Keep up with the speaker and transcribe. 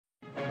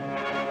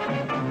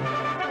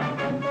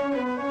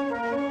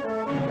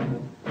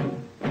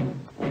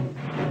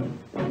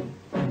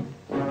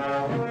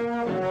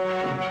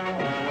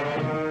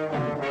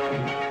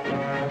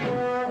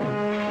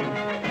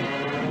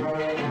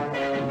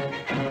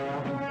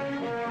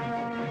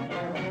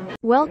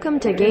Welcome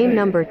to game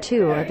number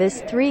 2 of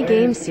this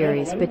 3-game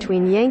series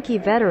between Yankee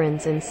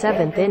Veterans and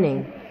 7th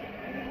inning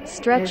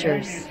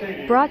stretchers.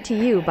 Brought to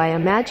you by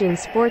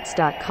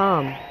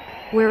ImagineSports.com.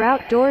 We're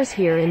outdoors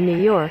here in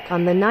New York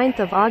on the 9th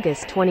of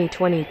August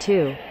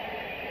 2022.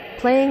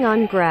 Playing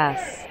on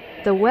grass.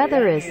 The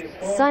weather is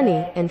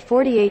sunny and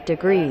 48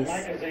 degrees.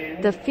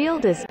 The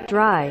field is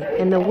dry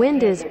and the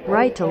wind is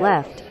right to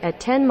left at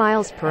 10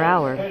 miles per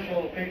hour.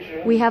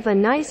 We have a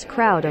nice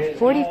crowd of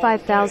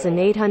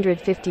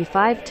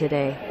 45,855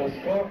 today.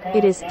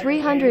 It is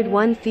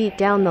 301 feet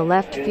down the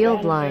left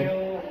field line,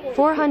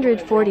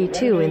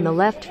 442 in the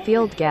left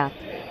field gap,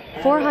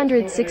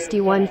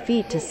 461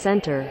 feet to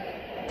center,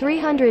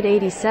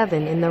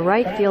 387 in the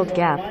right field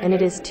gap, and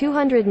it is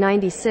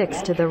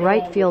 296 to the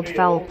right field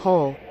foul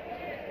pole.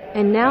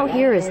 And now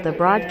here is the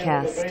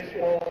broadcast.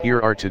 Here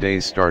are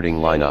today's starting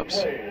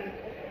lineups.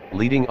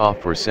 Leading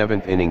off for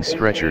 7th inning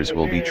stretchers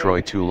will be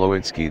Troy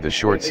Tulowitzki, the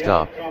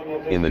shortstop.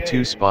 In the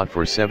 2 spot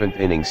for 7th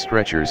inning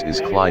stretchers is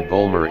Clyde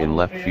Vollmer in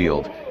left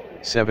field.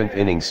 7th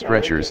inning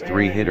stretchers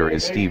 3 hitter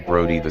is Steve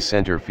Brody, the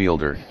center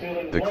fielder.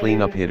 The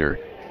cleanup hitter,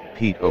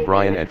 Pete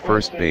O'Brien at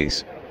first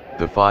base.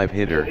 The 5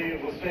 hitter,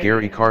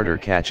 Gary Carter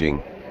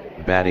catching.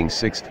 Batting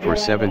 6th for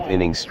 7th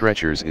inning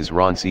stretchers is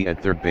Ron C.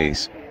 at third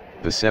base.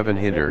 The 7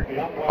 hitter,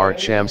 Art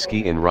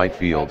Shamsky in right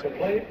field.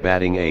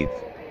 Batting 8th,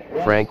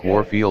 Frank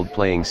Warfield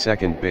playing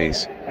second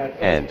base,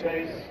 and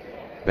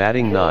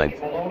batting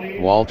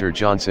 9th, Walter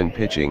Johnson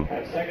pitching.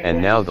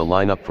 And now the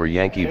lineup for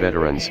Yankee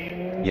Veterans.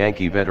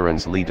 Yankee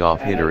Veterans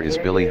leadoff hitter is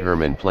Billy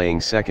Herman playing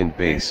second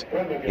base.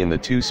 In the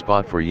 2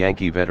 spot for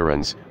Yankee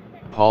Veterans,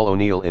 Paul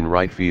O'Neill in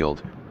right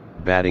field.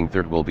 Batting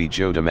 3rd will be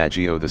Joe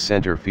DiMaggio, the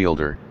center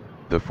fielder.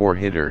 The 4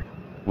 hitter,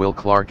 Will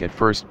Clark at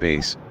first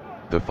base.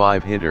 The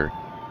 5 hitter,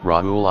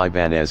 Raul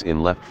Ibanez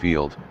in left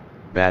field.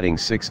 Batting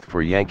 6th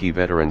for Yankee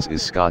Veterans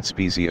is Scott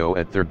Spiezio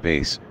at third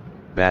base.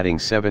 Batting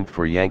 7th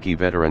for Yankee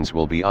Veterans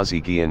will be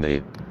Ozzie Guillen,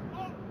 the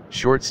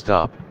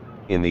shortstop.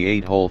 In the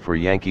 8 hole for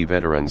Yankee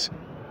Veterans,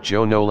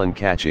 Joe Nolan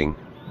catching.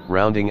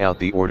 Rounding out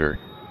the order,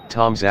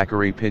 Tom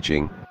Zachary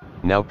pitching.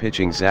 Now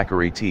pitching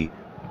Zachary T.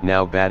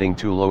 Now batting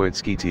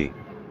Tulowitzki T.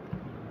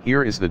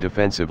 Here is the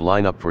defensive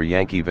lineup for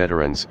Yankee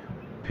Veterans.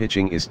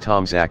 Pitching is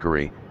Tom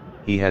Zachary.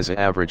 He has an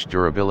average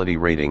durability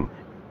rating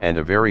and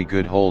a very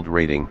good hold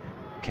rating.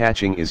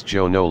 Catching is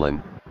Joe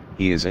Nolan.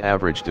 He is an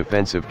average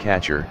defensive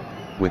catcher,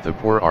 with a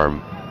poor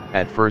arm.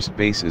 At first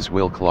base is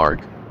Will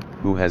Clark,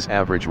 who has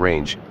average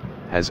range,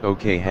 has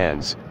okay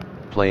hands.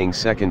 Playing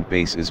second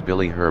base is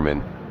Billy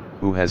Herman,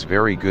 who has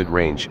very good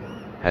range,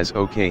 has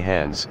okay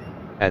hands.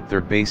 At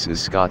third base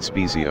is Scott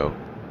Spiezio,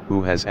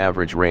 who has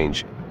average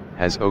range,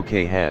 has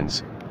okay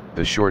hands.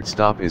 The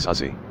shortstop is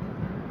Ozzie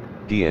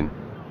Guillen,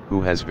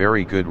 who has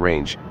very good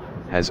range,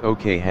 has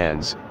okay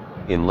hands.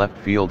 In left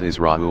field is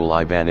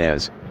Raul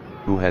Ibanez,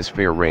 who has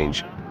fair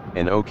range,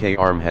 an okay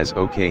arm, has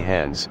okay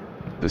hands.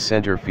 The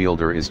center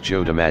fielder is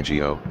Joe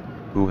DiMaggio,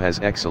 who has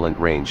excellent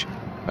range,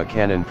 a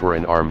cannon for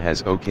an arm,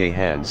 has okay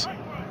hands.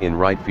 In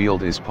right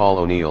field is Paul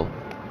O'Neill,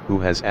 who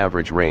has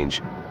average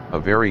range, a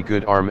very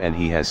good arm, and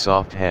he has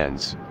soft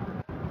hands.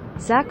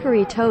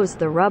 Zachary toes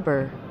the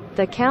rubber.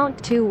 The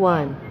count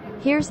 2-1.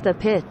 Here's the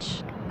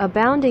pitch. A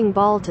bounding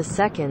ball to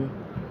second.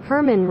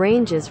 Herman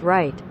ranges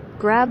right,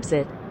 grabs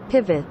it,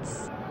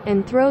 pivots,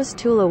 and throws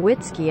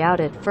Tulowitzki out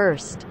at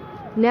first.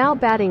 Now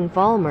batting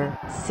Vollmer,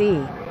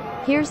 C.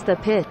 Here's the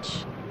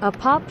pitch. A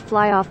popped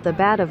fly off the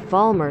bat of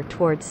Vollmer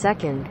toward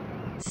second.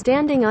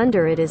 Standing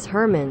under it is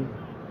Herman.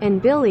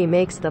 And Billy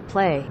makes the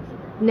play.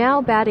 Now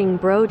batting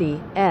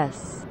Brody,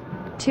 S.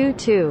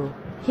 2-2.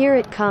 Here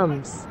it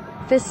comes.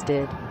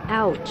 Fisted.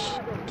 Ouch.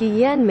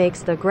 Guillen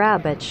makes the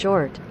grab at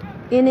short.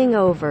 Inning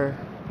over.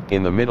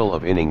 In the middle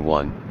of inning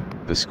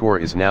 1, the score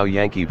is now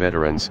Yankee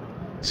Veterans,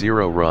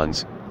 0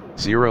 runs,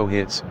 0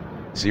 hits,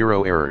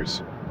 0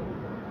 errors.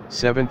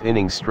 7th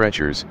inning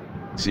stretchers,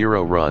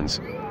 0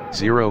 runs,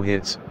 0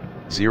 hits,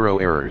 0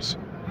 errors.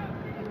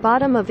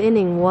 Bottom of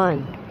inning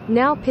 1.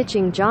 Now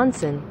pitching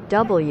Johnson,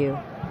 W.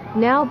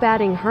 Now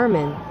batting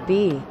Herman,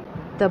 B.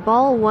 The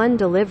ball 1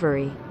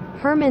 delivery.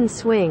 Herman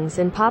swings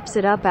and pops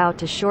it up out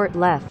to short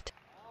left.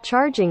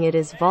 Charging it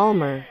is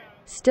Vollmer.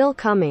 Still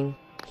coming.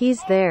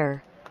 He's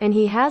there. And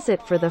he has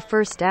it for the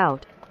first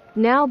out.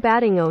 Now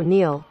batting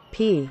O'Neill,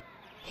 P.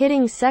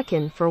 Hitting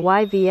second for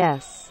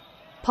YVS.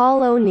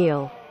 Paul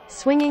O'Neill.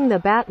 Swinging the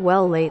bat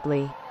well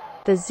lately.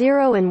 The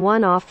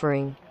 0-1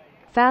 offering.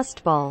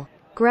 Fastball.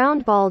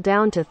 Ground ball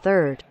down to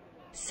third.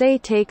 Say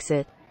takes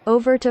it.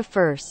 Over to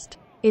first.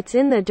 It's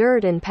in the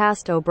dirt and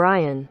past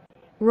O'Brien.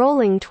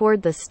 Rolling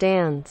toward the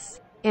stands.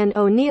 And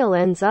O'Neill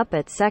ends up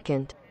at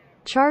second.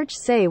 Charge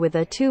Say with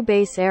a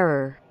 2-base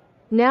error.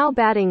 Now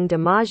batting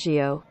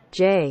DiMaggio,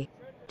 J.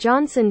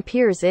 Johnson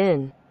peers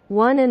in.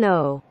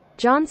 1-0.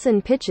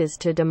 Johnson pitches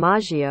to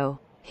DiMaggio.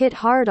 Hit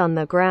hard on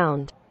the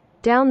ground.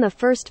 Down the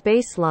first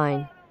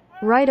baseline.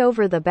 Right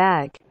over the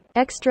bag.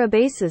 Extra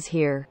bases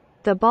here.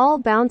 The ball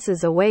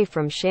bounces away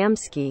from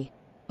Shamsky.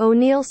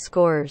 O'Neill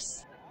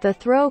scores. The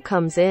throw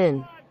comes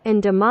in.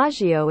 And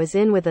DiMaggio is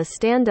in with a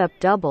stand-up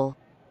double.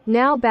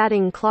 Now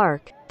batting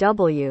Clark,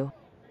 W.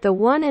 The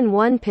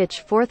 1-1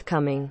 pitch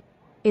forthcoming.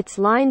 It's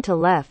line to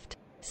left.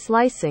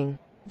 Slicing.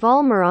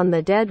 Vollmer on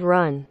the dead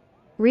run.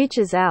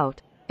 Reaches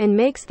out. And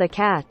makes the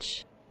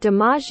catch.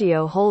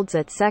 DiMaggio holds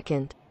at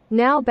second.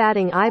 Now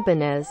batting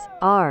Ibanez,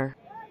 R.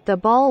 The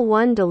ball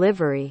 1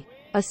 delivery.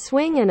 A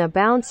swing and a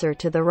bouncer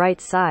to the right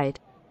side.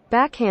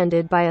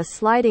 Backhanded by a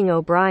sliding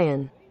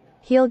O'Brien.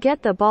 He'll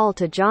get the ball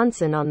to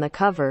Johnson on the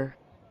cover.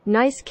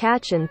 Nice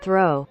catch and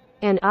throw.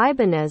 And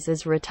Ibanez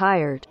is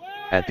retired.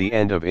 At the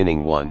end of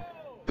inning 1,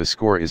 the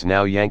score is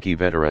now Yankee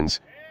Veterans,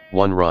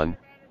 1 run,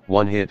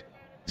 1 hit,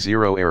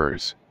 0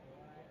 errors.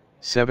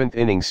 7th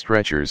inning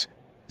stretchers,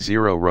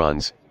 0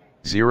 runs,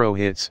 0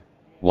 hits,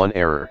 1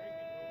 error.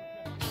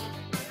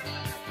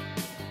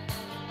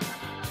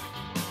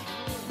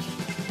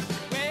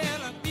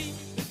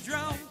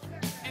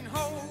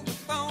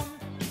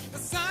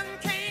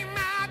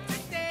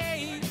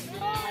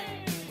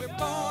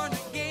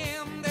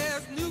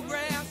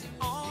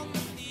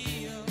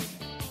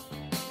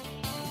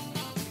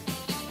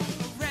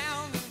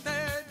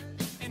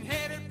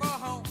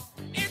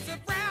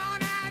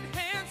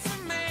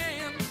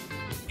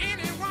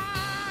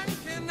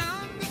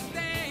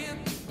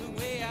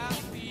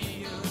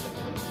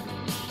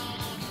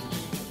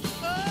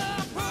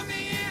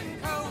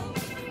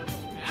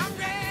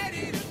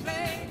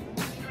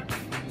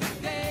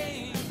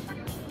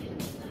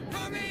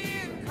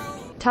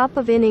 Top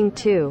of inning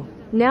 2.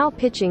 Now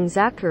pitching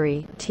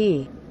Zachary,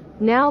 T.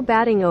 Now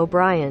batting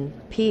O'Brien,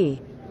 P.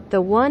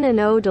 The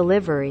 1-0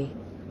 delivery.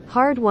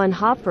 Hard one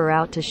hopper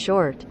out to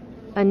short.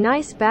 A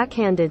nice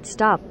backhanded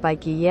stop by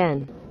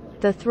Guillen.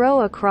 The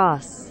throw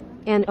across.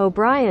 And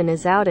O'Brien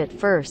is out at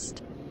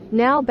first.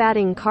 Now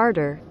batting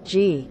Carter,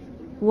 G.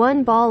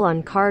 1 ball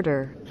on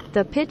Carter.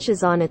 The pitch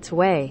is on its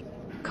way.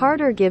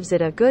 Carter gives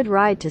it a good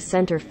ride to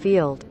center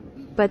field.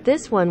 But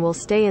this one will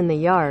stay in the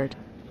yard.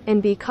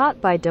 And be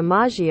caught by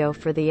DiMaggio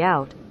for the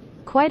out.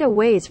 Quite a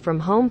ways from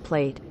home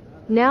plate.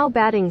 Now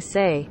batting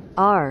Say,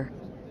 R.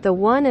 The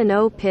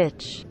 1-0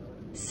 pitch.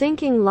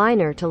 Sinking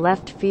liner to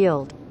left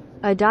field.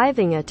 A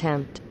diving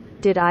attempt.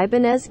 Did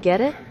Ibanez get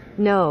it?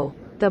 No.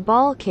 The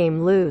ball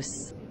came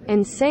loose.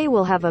 And Say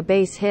will have a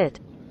base hit.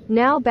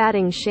 Now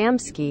batting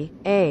Shamsky,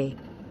 A.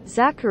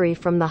 Zachary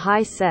from the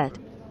high set.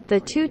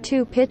 The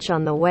 2-2 pitch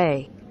on the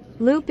way.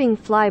 Looping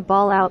fly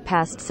ball out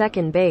past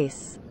second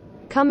base.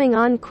 Coming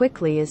on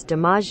quickly is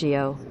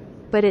DiMaggio.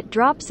 But it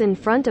drops in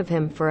front of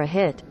him for a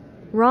hit.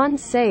 Ron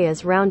Say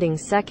is rounding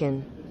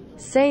second.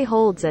 Say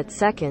holds at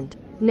second.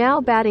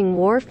 Now batting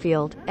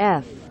Warfield,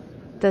 F.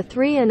 The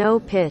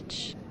 3-0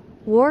 pitch.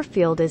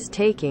 Warfield is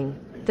taking.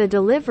 The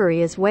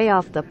delivery is way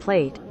off the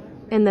plate.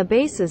 And the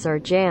bases are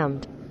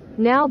jammed.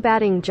 Now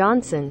batting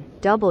Johnson,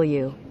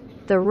 W.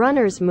 The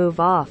runners move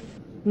off.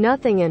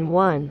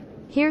 0-1.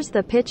 Here's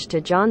the pitch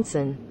to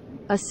Johnson.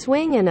 A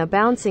swing and a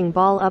bouncing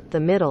ball up the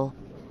middle.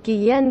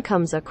 Guillen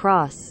comes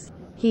across.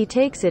 He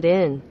takes it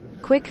in.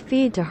 Quick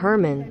feed to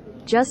Herman.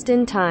 Just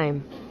in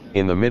time.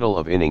 In the middle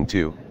of inning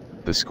 2,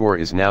 the score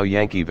is now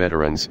Yankee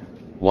Veterans,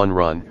 1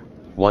 run,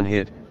 1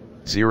 hit,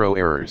 0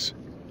 errors.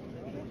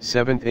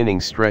 7th inning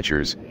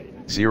stretchers,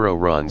 0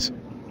 runs,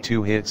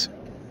 2 hits,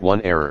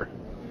 1 error.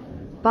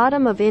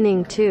 Bottom of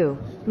inning 2.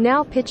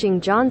 Now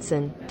pitching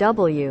Johnson,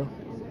 W.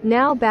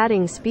 Now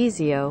batting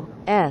Spezio,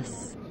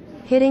 S.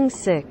 Hitting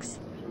 6th.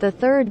 The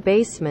third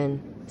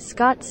baseman,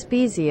 Scott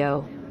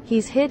Spezio.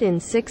 He's hit in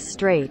 6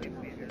 straight.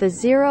 The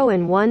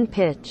 0-1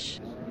 pitch.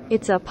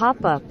 It's a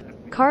pop-up.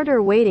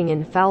 Carter waiting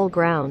in foul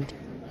ground.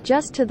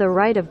 Just to the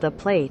right of the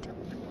plate.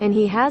 And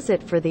he has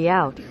it for the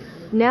out.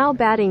 Now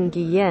batting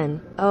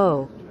Guillen,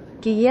 O.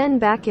 Guillen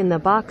back in the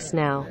box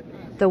now.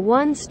 The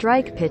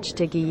 1-strike pitch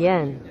to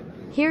Guillen.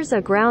 Here's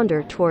a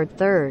grounder toward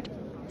third.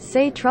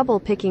 Say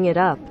trouble picking it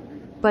up.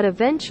 But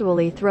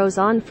eventually throws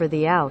on for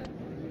the out.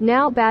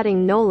 Now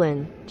batting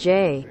Nolan,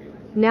 J.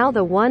 Now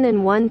the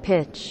 1-1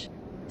 pitch.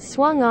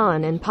 Swung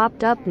on and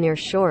popped up near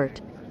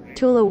short.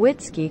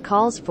 Tulowitzki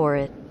calls for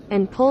it.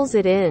 And pulls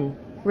it in.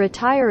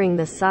 Retiring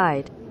the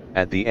side.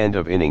 At the end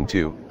of inning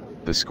 2,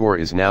 the score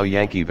is now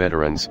Yankee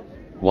Veterans,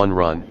 1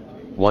 run,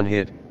 1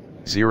 hit,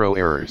 0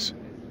 errors.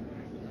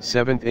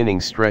 7th inning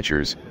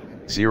stretchers,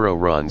 0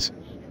 runs,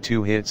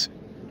 2 hits,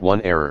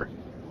 1 error.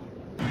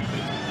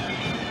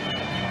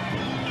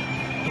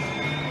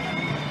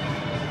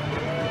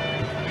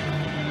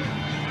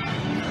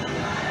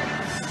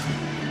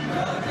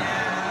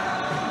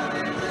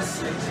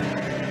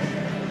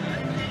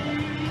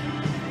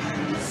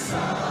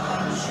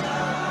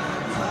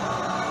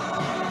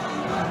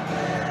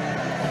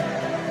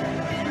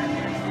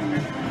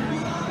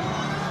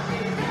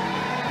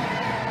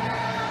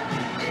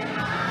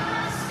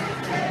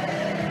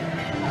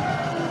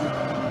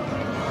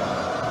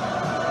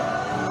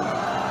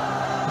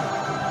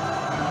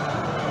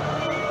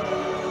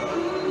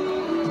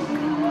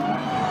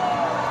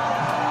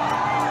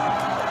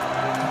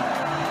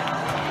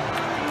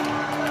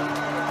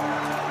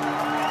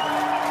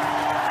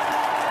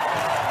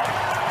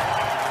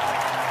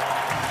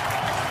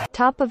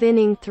 Top of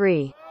inning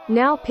 3.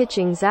 Now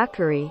pitching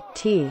Zachary,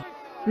 T.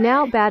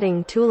 Now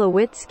batting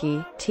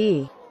Tulowitzki,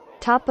 T.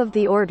 Top of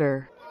the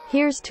order.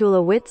 Here's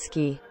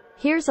Tulowitzki.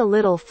 Here's a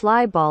little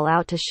fly ball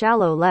out to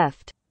shallow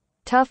left.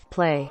 Tough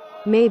play.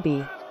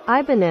 Maybe.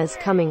 Ibanez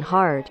coming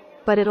hard,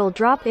 but it'll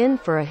drop in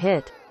for a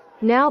hit.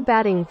 Now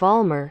batting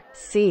Vollmer,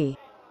 C.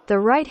 The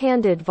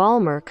right-handed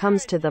Vollmer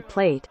comes to the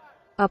plate.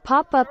 A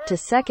pop-up to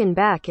second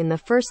back in the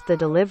first the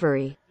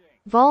delivery.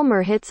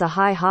 Vollmer hits a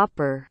high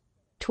hopper.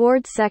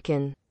 Toward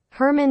second.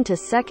 Herman to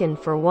second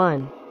for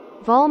 1.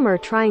 Vollmer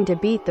trying to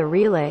beat the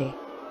relay.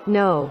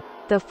 No.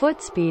 The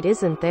foot speed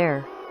isn't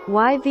there.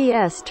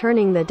 YVS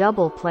turning the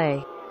double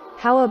play.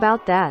 How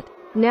about that?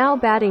 Now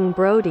batting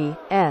Brody,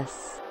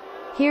 S.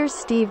 Here's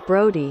Steve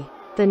Brody,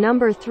 the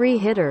number 3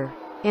 hitter.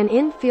 An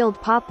infield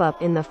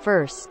pop-up in the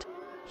first.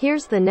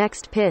 Here's the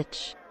next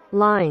pitch.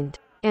 Lined.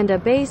 And a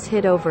base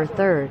hit over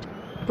third.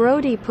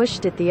 Brody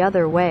pushed it the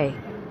other way.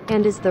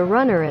 And is the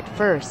runner at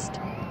first.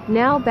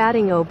 Now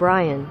batting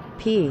O'Brien,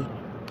 P.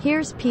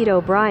 Here's Pete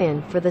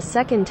O'Brien for the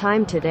second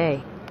time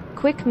today.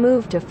 Quick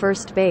move to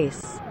first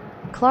base.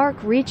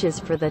 Clark reaches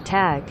for the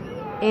tag.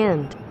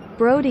 And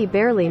Brody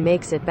barely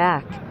makes it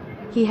back.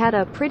 He had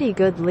a pretty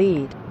good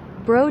lead.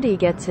 Brody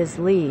gets his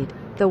lead.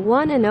 The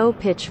 1-0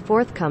 pitch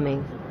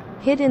forthcoming.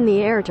 Hit in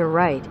the air to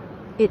right.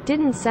 It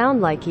didn't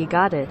sound like he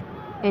got it.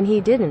 And he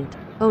didn't.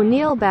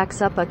 O'Neill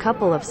backs up a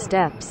couple of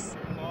steps.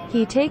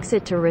 He takes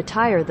it to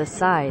retire the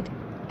side.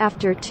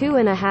 After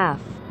 2.5.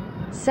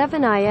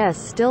 7 IS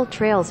still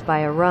trails by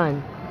a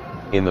run.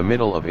 In the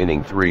middle of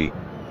inning 3,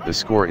 the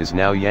score is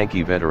now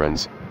Yankee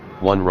Veterans,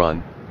 1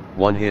 run,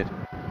 1 hit,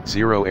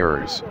 0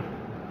 errors.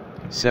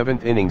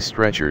 7th inning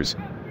stretchers,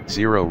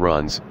 0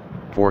 runs,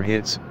 4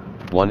 hits,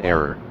 1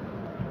 error.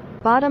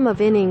 Bottom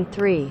of inning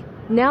 3.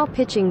 Now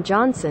pitching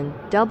Johnson,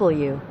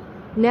 W.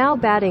 Now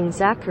batting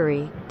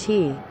Zachary,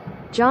 T.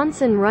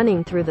 Johnson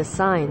running through the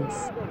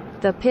signs.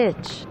 The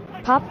pitch.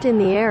 Popped in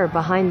the air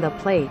behind the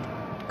plate.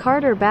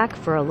 Carter back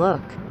for a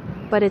look.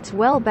 But it's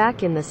well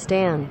back in the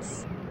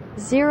stands.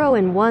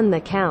 0-1 the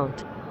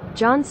count.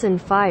 Johnson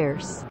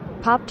fires.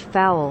 Popped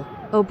foul.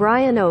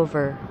 O'Brien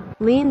over.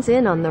 Leans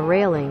in on the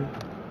railing.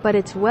 But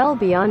it's well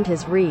beyond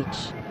his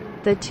reach.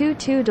 The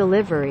 2-2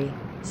 delivery.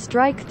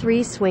 Strike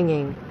 3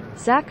 swinging.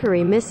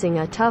 Zachary missing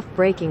a tough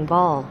breaking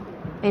ball.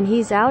 And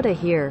he's outta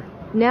here.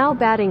 Now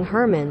batting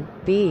Herman,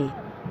 B.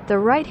 The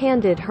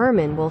right-handed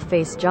Herman will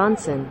face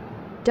Johnson.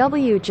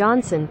 W.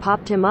 Johnson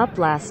popped him up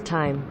last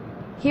time.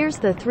 Here's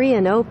the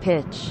 3-0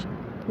 pitch.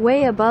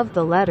 Way above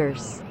the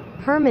letters.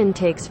 Herman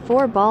takes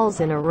 4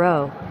 balls in a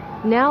row.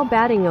 Now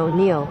batting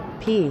O'Neill,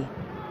 P.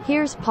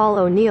 Here's Paul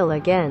O'Neill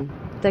again.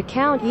 The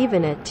count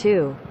even at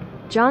 2.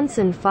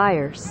 Johnson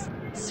fires.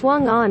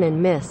 Swung on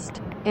and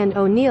missed. And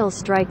O'Neill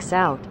strikes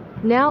out.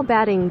 Now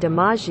batting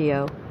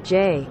DiMaggio,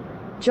 J.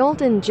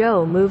 Jolton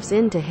Joe moves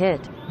in to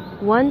hit.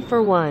 1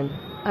 for 1.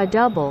 A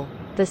double.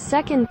 The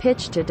second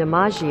pitch to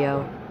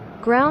DiMaggio.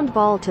 Ground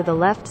ball to the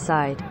left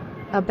side.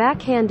 A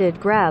backhanded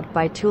grab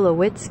by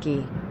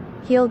Tulowitzki.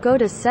 He'll go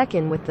to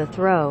second with the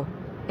throw.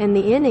 And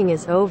the inning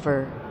is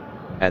over.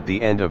 At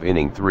the end of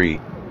inning 3,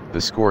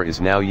 the score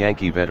is now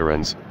Yankee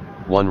Veterans,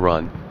 1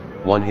 run,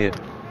 1 hit,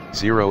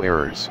 0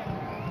 errors.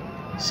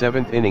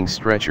 7th inning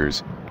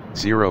stretchers,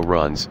 0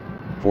 runs,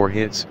 4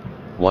 hits,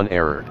 1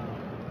 error.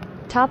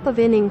 Top of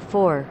inning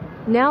 4.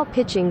 Now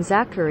pitching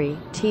Zachary,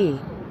 T.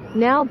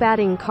 Now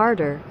batting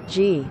Carter,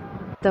 G.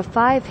 The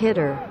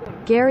 5-hitter,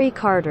 Gary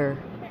Carter,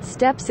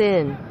 steps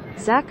in.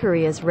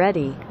 Zachary is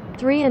ready.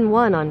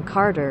 3-1 on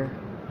Carter.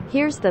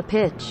 Here's the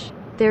pitch.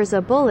 There's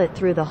a bullet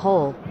through the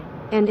hole.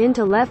 And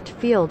into left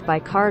field by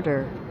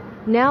Carter.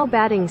 Now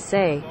batting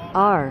Say,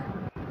 R.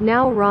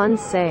 Now Ron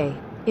Say.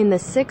 In the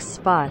 6th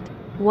spot.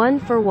 1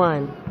 for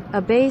 1.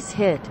 A base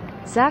hit.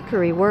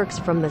 Zachary works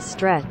from the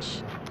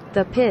stretch.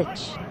 The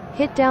pitch.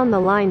 Hit down the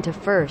line to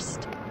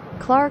first.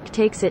 Clark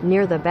takes it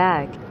near the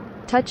bag.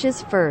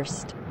 Touches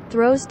first.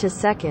 Throws to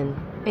second.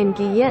 And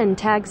Guillen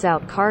tags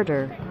out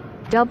Carter.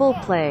 Double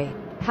play.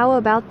 How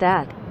about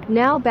that?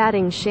 Now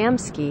batting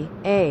Shamsky,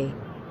 A.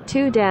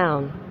 2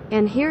 down.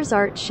 And here's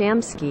Art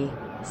Shamsky.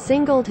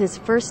 Singled his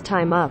first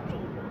time up.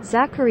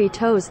 Zachary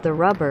toes the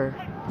rubber.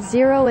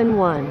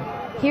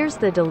 0-1. Here's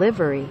the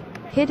delivery.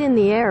 Hit in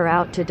the air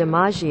out to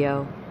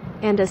DiMaggio.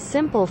 And a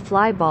simple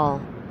fly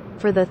ball.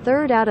 For the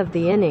 3rd out of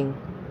the inning.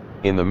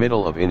 In the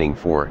middle of inning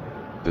 4,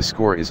 the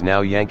score is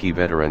now Yankee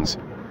Veterans,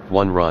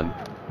 1 run,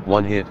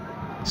 1 hit,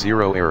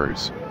 0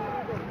 errors.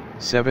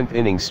 7th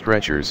inning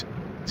stretchers,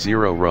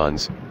 0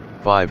 runs,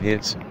 5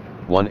 hits,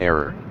 1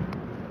 error.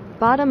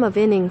 Bottom of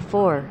inning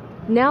 4.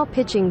 Now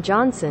pitching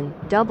Johnson,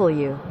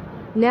 W.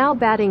 Now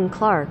batting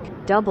Clark,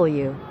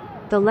 W.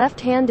 The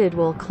left-handed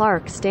Will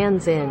Clark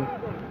stands in.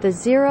 The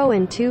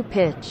 0-2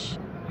 pitch.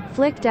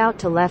 Flicked out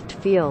to left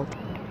field.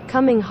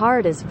 Coming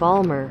hard as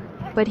Vollmer.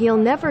 But he'll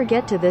never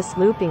get to this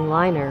looping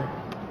liner.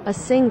 A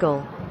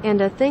single.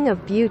 And a thing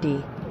of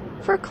beauty.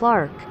 For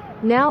Clark.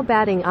 Now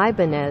batting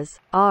Ibanez,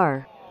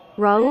 R.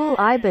 Raul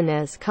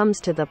Ibanez comes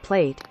to the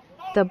plate.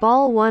 The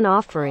ball 1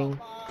 offering.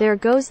 There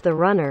goes the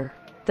runner.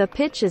 The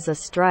pitch is a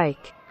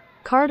strike.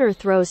 Carter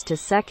throws to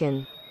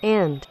second.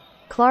 And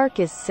Clark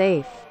is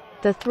safe.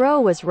 The throw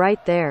was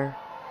right there.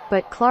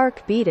 But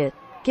Clark beat it.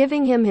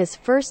 giving him his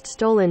first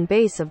stolen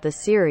base of the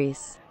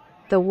series.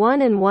 The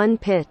 1-1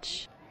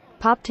 pitch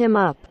popped him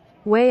up,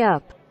 way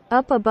up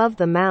above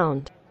the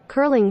mound.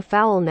 Curling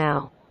foul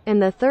now,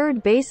 and the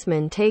third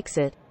baseman takes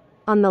it.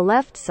 On the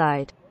left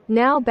side,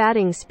 now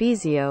batting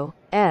Spezio,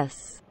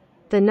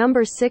 the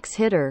number 6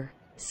 hitter,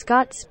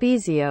 Scott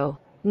Spezio.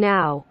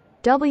 Now,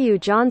 W.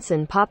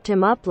 Johnson popped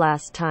him up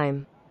last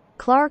time.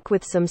 Clark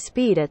with some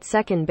speed at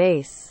second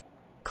base.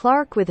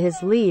 Clark with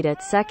his lead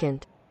at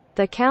second.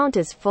 The count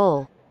is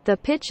full. The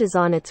pitch is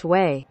on its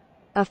way.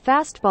 A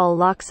fastball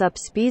locks up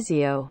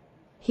Spezio.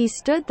 He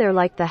stood there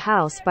like the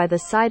house by the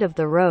side of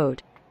the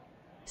road.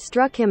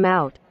 Struck him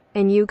out,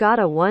 and you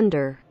gotta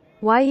wonder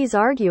why he's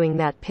arguing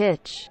that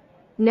pitch.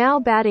 Now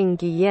batting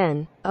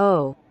Guillen.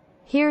 Oh,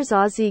 here's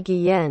Ozzie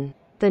Guillen,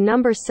 the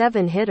number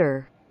 7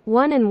 hitter.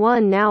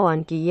 1-1 now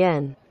on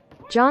Guillen.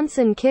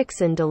 Johnson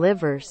kicks and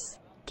delivers.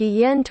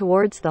 Guillen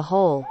towards the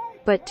hole,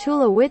 but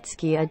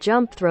Tulowitzki a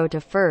jump throw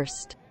to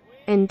first.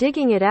 And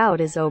digging it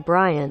out is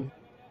O'Brien.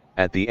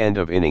 At the end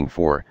of inning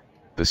 4,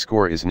 the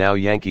score is now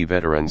Yankee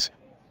Veterans,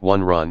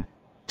 1 run,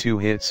 2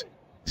 hits,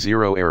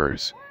 0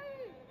 errors.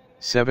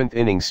 7th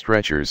inning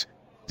stretchers,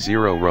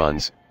 0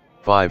 runs,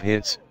 5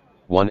 hits,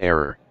 1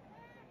 error.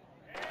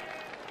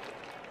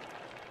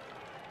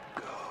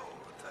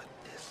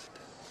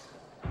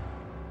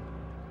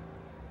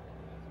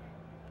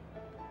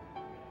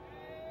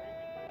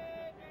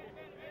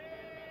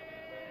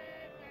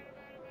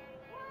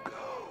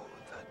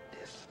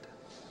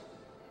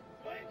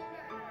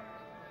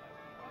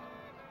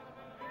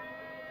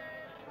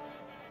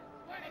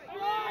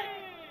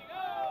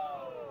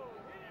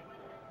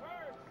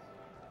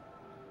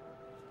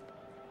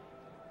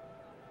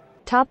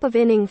 Top of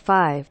inning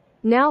 5.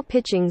 Now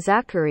pitching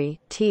Zachary,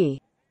 T.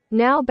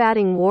 Now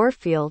batting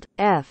Warfield,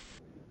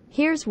 F.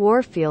 Here's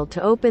Warfield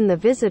to open the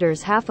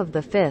visitors' half of the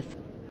 5th.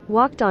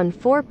 Walked on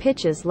 4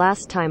 pitches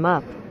last time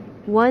up.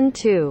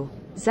 1-2.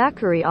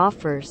 Zachary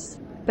offers.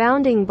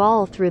 Bounding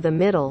ball through the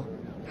middle.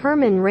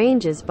 Herman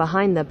ranges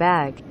behind the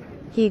bag.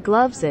 He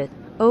gloves it.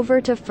 Over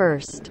to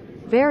first.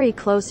 Very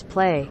close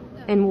play.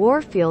 And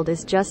Warfield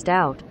is just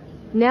out.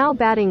 Now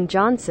batting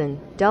Johnson,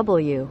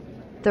 W.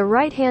 The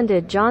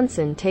right-handed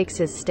Johnson takes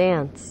his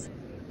stance.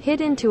 Hit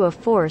into a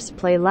force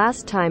play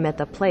last time at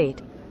the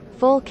plate.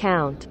 Full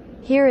count.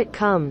 Here it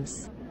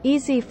comes.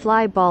 Easy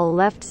fly ball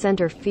left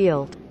center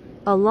field.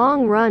 A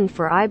long run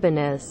for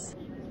Ibanez.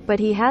 But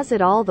he has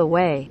it all the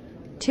way.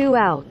 2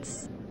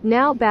 outs.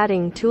 Now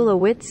batting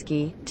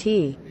Tulowitzki,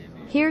 T.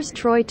 Here's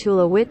Troy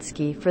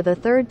Tulowitzki for the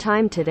 3rd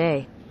time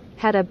today.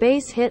 Had a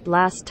base hit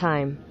last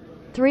time.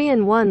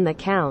 3-1 the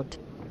count.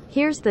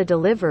 Here's the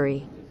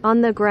delivery.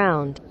 On the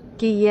ground.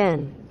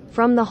 Guillen.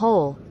 From the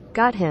hole.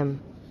 Got him.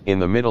 In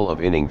the middle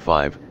of inning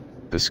 5,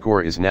 the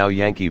score is now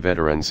Yankee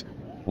Veterans,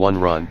 1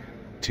 run,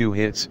 2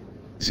 hits,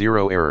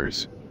 0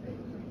 errors.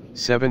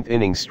 7th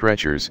inning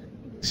stretchers,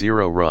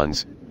 0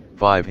 runs,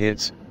 5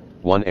 hits,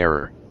 1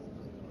 error.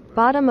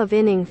 Bottom of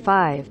inning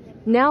 5.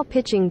 Now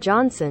pitching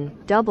Johnson,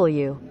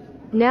 W.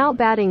 Now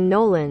batting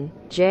Nolan,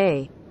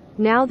 J.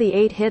 Now the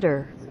 8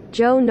 hitter,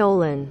 Joe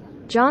Nolan.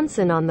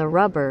 Johnson on the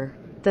rubber.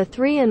 The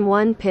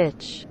 3-1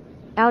 pitch.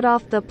 Out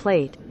off the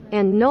plate.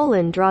 And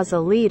Nolan draws a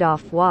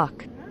lead-off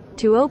walk.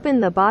 To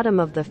open the bottom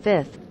of the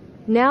 5th.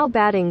 Now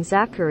batting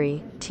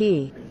Zachary,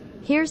 T.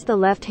 Here's the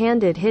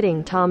left-handed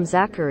hitting Tom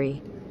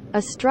Zachary. A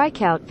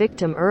strikeout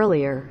victim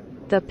earlier.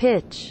 The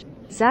pitch.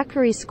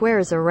 Zachary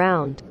squares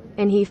around.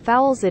 And he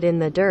fouls it in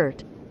the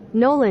dirt.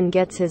 Nolan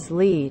gets his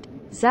lead.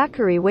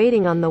 Zachary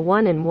waiting on the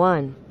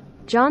 1-1.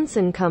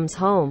 Johnson comes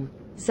home.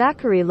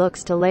 Zachary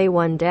looks to lay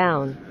one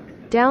down.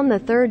 Down the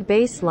third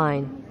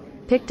baseline.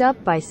 Picked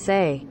up by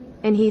Say.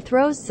 And he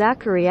throws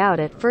Zachary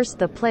out at first,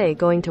 the play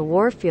going to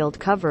Warfield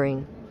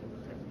covering.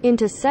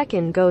 Into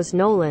second goes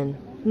Nolan.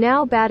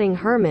 Now batting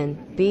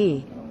Herman,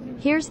 B.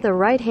 Here's the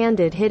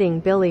right-handed hitting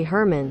Billy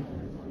Herman.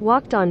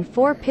 Walked on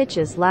 4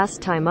 pitches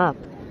last time up.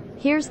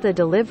 Here's the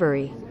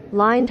delivery.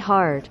 Lined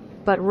hard,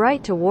 but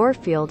right to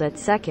Warfield at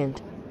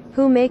second.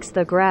 Who makes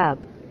the grab?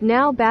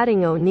 Now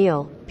batting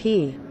O'Neill,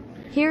 P.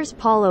 Here's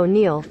Paul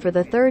O'Neill for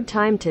the 3rd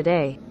time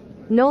today.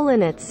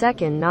 Nolan at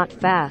second, not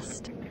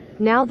fast.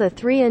 Now the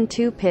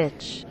 3-2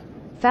 pitch.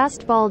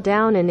 Fastball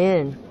down and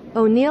in.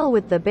 O'Neill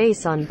with the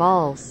base on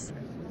balls.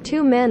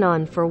 2 men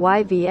on for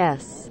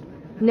YVS.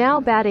 Now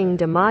batting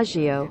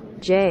DiMaggio,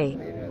 J.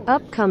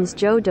 Up comes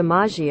Joe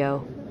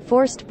DiMaggio.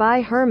 Forced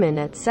by Herman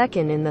at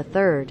second in the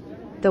 3rd.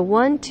 The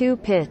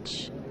 1-2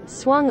 pitch.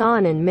 Swung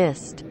on and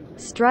missed.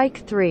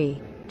 Strike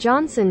 3.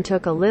 Johnson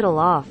took a little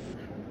off.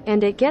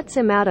 And it gets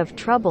him out of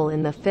trouble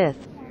in the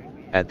 5th.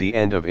 At the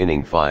end of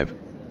inning 5,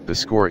 the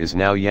score is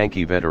now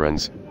Yankee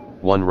Veterans,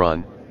 1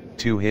 run,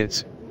 2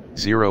 hits,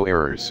 0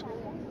 errors.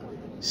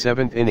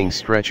 7th inning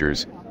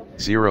stretchers,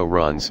 0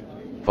 runs,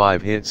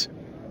 5 hits,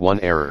 1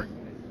 error.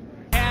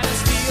 Had a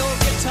steel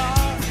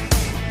guitar,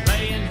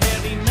 playing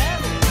heavy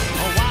metal,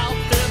 a wild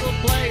fiddle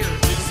player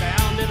who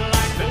sounded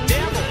like the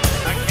devil,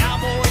 a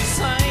cowboy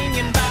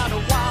singing about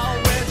a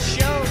Wild West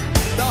show.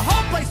 The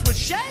whole place was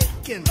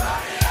shaking.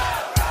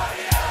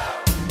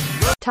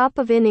 Top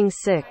of inning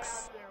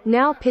 6.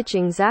 Now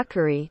pitching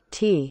Zachary,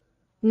 T.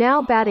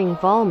 Now batting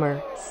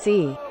Vollmer,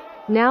 C.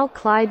 Now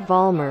Clyde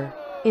Vollmer.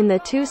 In the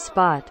 2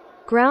 spot.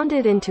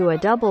 Grounded into a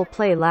double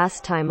play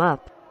last time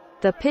up.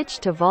 The pitch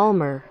to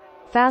Vollmer.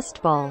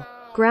 Fastball.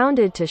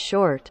 Grounded to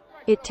short.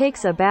 It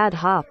takes a bad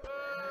hop.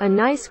 A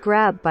nice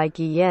grab by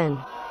Guillen.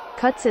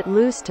 Cuts it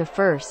loose to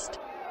first.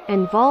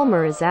 And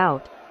Vollmer is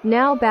out.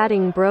 Now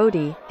batting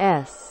Brody,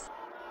 S.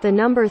 The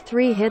number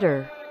 3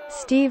 hitter.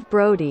 Steve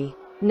Brody.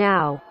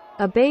 Now.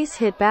 A base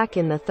hit back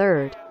in the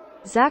 3rd.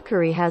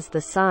 Zachary has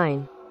the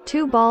sign.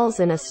 2 balls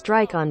and a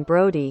strike on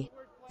Brody.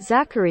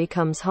 Zachary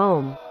comes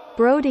home.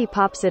 Brody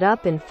pops it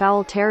up in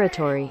foul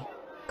territory.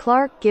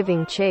 Clark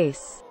giving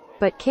chase.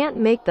 But can't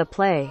make the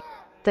play.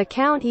 The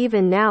count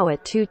even now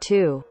at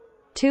 2-2.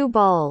 2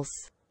 balls.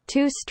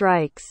 2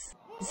 strikes.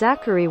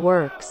 Zachary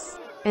works.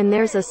 And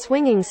there's a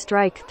swinging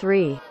strike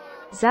 3.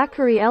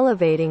 Zachary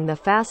elevating the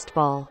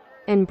fastball.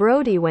 And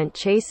Brody went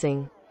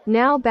chasing.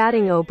 Now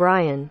batting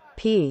O'Brien,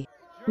 P.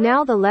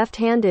 Now the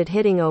left-handed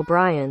hitting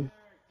O'Brien.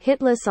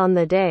 Hitless on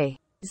the day.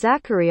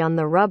 Zachary on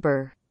the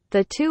rubber.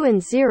 The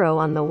 2-0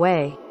 on the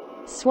way.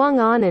 Swung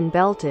on and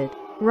belted.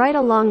 Right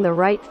along the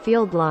right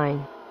field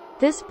line.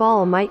 This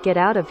ball might get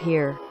out of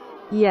here.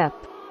 Yep.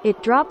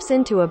 It drops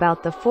into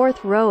about the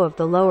 4th row of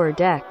the lower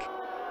deck.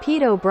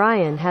 Pete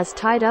O'Brien has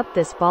tied up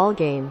this ball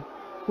game.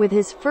 With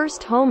his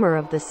first homer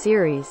of the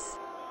series.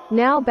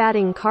 Now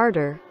batting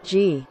Carter,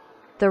 G.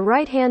 The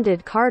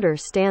right-handed Carter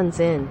stands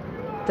in.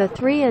 The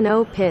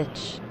 3-0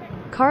 pitch.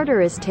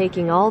 Carter is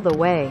taking all the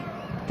way.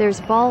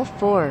 There's ball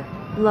 4.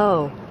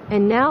 Low.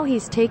 And now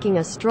he's taking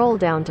a stroll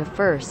down to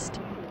first.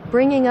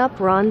 Bringing up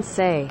Ron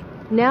Say.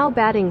 Now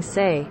batting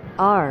Say,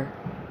 R.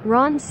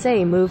 Ron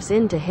Say moves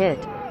in to hit.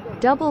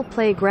 Double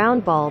play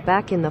ground ball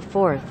back in the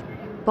 4th.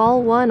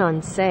 Ball 1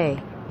 on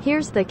Say.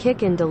 Here's the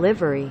kick and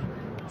delivery.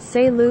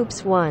 Say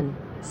loops 1.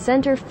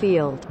 Center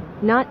field.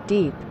 Not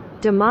deep.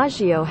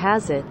 DiMaggio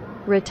has it.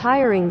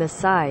 Retiring the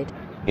side.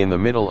 In the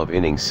middle of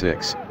inning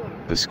 6,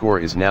 the score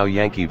is now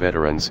Yankee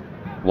Veterans,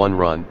 1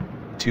 run,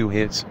 2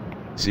 hits,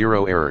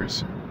 0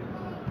 errors.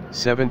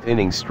 7th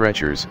inning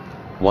stretchers,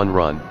 1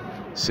 run,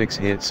 6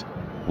 hits,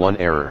 1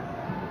 error.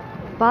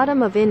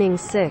 Bottom of inning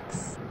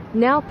 6.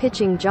 Now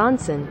pitching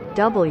Johnson,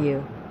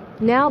 W.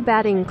 Now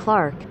batting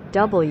Clark,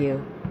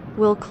 W.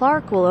 Will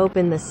Clark will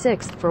open the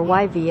 6th for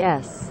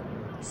YVS.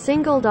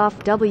 Singled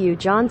off W.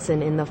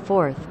 Johnson in the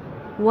 4th.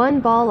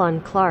 1 ball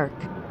on Clark.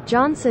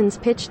 Johnson's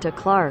pitch to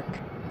Clark.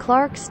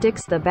 Clark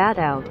sticks the bat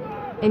out.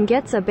 And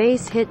gets a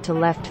base hit to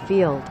left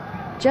field.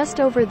 Just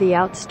over the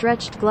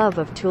outstretched glove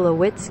of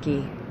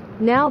Tulowitzki.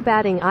 Now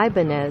batting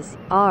Ibanez,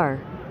 R.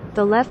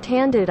 The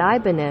left-handed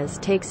Ibanez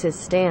takes his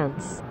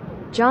stance.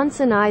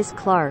 Johnson eyes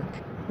Clark.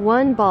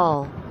 1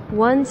 ball.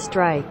 1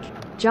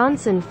 strike.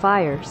 Johnson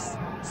fires.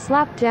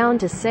 Slapped down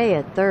to Say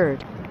at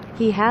 3rd.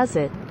 He has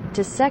it.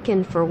 To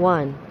 2nd for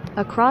 1.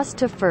 Across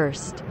to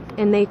 1st.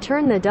 And they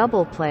turn the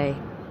double play.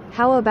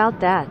 How about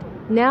that?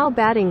 Now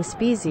batting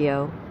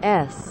Spezio,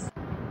 S.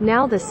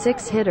 Now the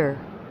 6 hitter.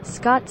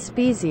 Scott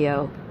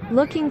Spezio.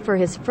 Looking for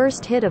his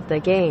first hit of the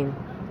game.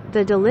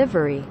 The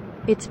delivery.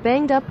 It's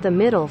banged up the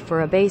middle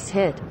for a base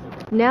hit.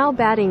 Now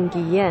batting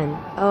Guillen,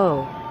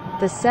 O.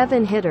 The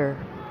 7 hitter.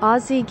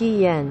 Ozzie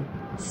Guillen.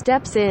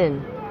 Steps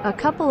in. A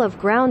couple of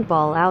ground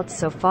ball outs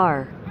so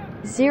far.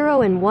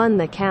 0-1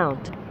 the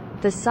count.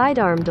 The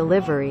sidearm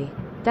delivery.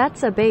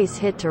 That's a base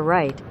hit to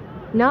right.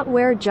 Not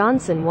where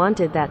Johnson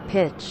wanted that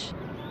pitch.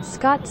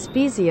 Scott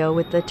Spezio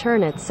with the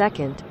turn at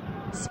 2nd.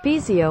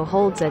 Spezio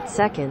holds at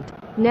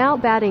 2nd. Now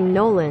batting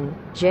Nolan,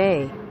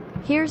 J.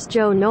 Here's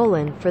Joe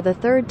Nolan for the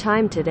 3rd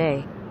time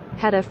today.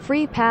 Had a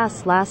free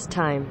pass last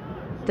time.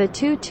 The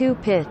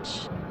 2-2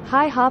 pitch.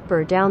 High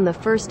hopper down the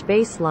first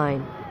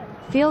baseline.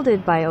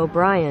 Fielded by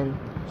O'Brien.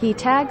 He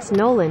tags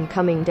Nolan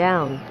coming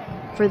down.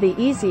 For the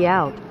easy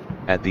out.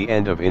 At the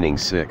end of inning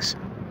 6,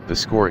 the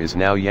score is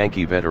now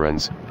Yankee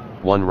Veterans,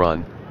 1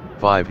 run,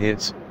 5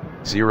 hits,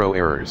 0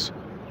 errors.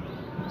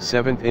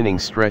 7th inning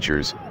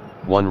stretchers,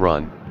 1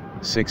 run,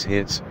 6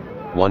 hits,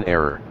 1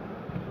 error.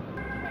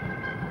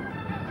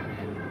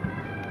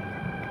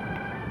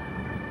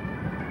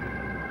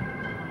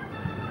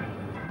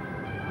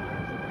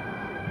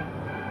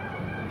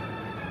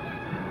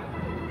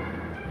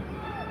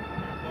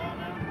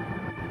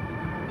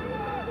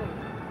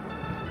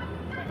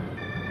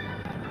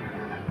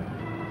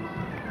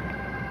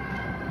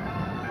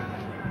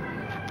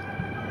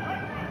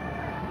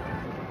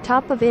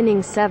 Top of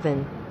inning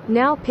 7.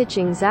 Now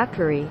pitching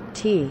Zachary,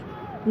 T.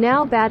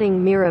 Now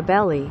batting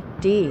Mirabelli,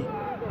 D.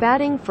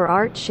 Batting for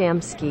Art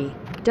Shamsky,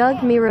 Doug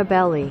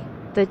Mirabelli.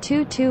 The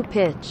 2-2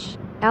 pitch.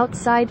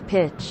 Outside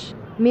pitch.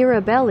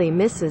 Mirabelli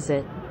misses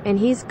it. And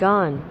he's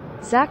gone.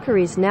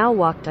 Zachary's now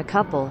walked a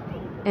couple.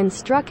 And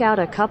struck out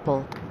a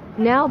couple.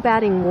 Now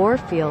batting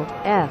Warfield,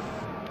 F.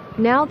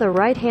 Now the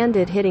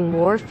right-handed hitting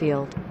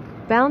Warfield.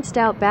 Bounced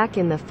out back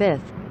in the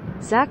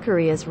 5th.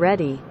 Zachary is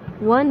ready.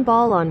 1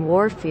 ball on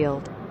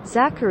Warfield.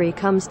 Zachary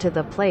comes to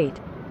the plate.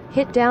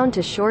 Hit down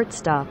to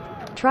shortstop.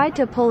 Tried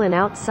to pull an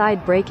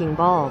outside breaking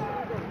ball.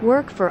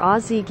 Work for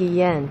Ozzie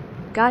Guillen.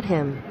 Got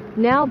him.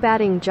 Now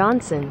batting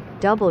Johnson,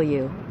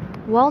 W.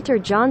 Walter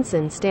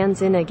Johnson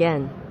stands in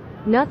again.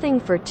 Nothing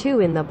for 2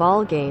 in the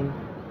ball game.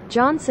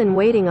 Johnson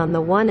waiting on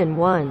the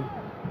 1-1.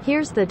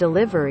 Here's the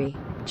delivery.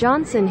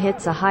 Johnson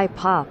hits a high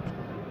pop.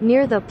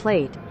 Near the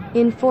plate.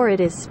 In for it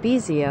is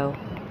Spezio.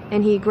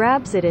 And he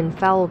grabs it in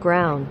foul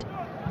ground.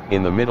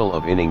 In the middle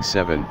of inning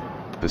 7,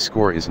 the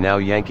score is now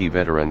Yankee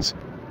Veterans,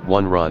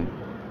 1 run,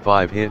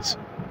 5 hits,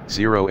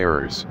 0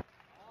 errors.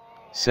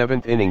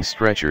 7th inning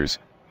stretchers,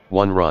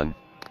 1 run,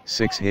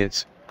 6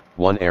 hits,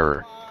 1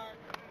 error.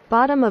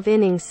 Bottom of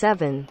inning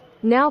 7.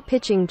 Now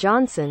pitching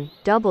Johnson,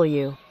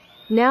 W.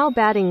 Now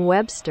batting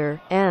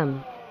Webster,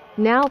 M.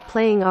 Now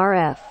playing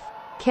RF.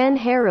 Ken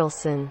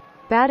Harrelson.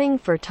 Batting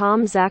for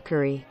Tom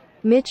Zachary.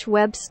 Mitch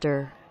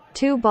Webster.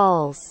 2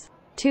 balls.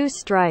 2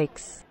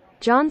 strikes.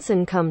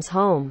 Johnson comes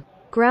home.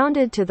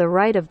 Grounded to the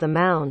right of the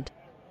mound.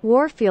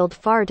 Warfield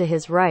far to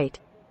his right.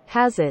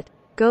 Has it.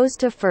 Goes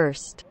to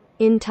first.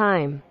 In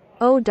time.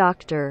 Oh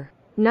doctor.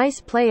 Nice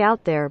play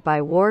out there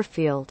by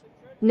Warfield.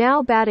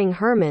 Now batting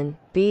Herman,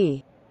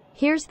 B.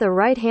 Here's the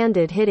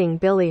right-handed hitting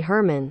Billy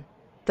Herman.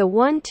 The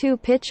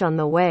 1-2 pitch on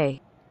the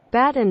way.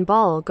 Bat and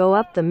ball go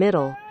up the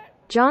middle.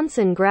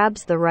 Johnson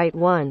grabs the right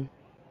one.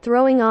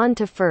 Throwing on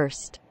to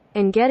first.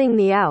 And getting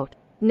the out.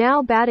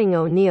 Now batting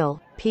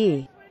O'Neill,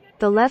 P.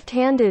 The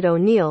left-handed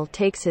O'Neill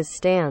takes his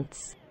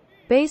stance.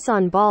 Base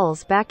on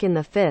balls back in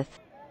the 5th.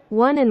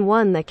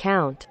 1-1 the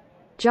count.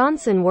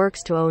 Johnson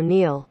works to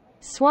O'Neill.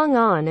 Swung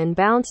on and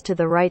bounced to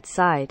the right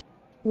side.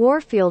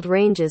 Warfield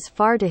ranges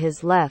far to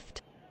his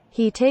left.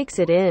 He takes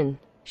it in.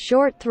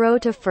 Short throw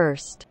to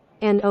first.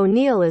 And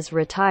O'Neill is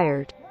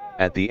retired.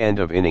 At the end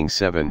of inning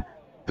 7,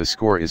 the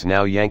score is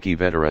now Yankee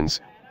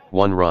Veterans,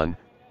 1 run,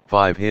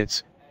 5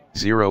 hits,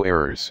 0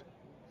 errors.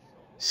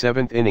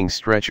 7th inning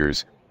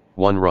stretchers,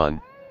 1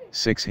 run,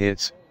 6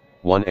 hits,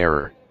 1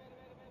 error.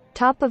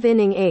 Top of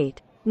inning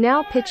 8.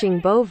 Now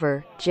pitching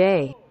Bover,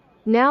 J.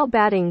 Now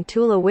batting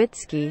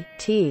Tulowitzki,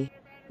 T.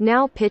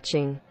 Now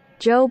pitching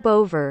Joe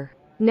Bover.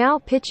 Now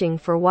pitching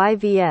for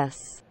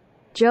YVS.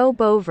 Joe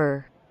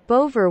Bover.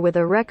 Bover with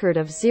a record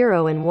of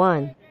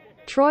 0-1.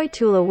 Troy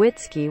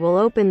Tulowitzki will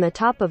open the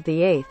top of the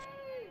 8th.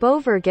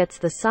 Bover gets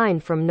the sign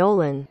from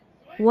Nolan.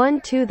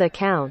 1-2 the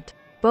count.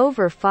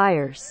 Bover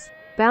fires.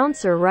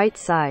 Bouncer right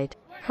side.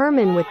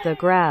 Herman with the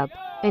grab.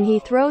 And he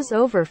throws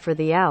over for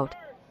the out.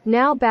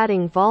 Now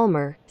batting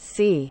Vollmer,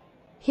 C.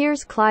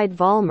 Here's Clyde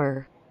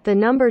Vollmer, the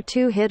number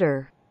 2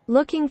 hitter.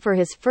 Looking for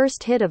his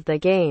first hit of the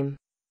game.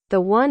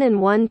 The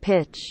 1-1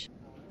 pitch.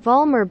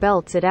 Vollmer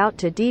belts it out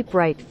to deep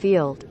right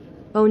field.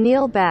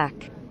 O'Neill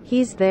back.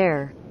 He's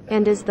there.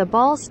 And as the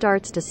ball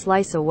starts to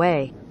slice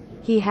away,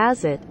 he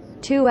has it.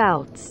 2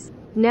 outs.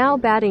 Now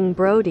batting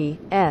Brody,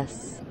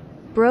 S.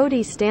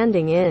 Brody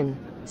standing in.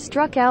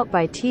 Struck out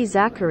by T.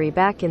 Zachary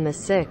back in the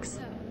 6th.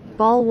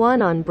 Ball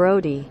 1 on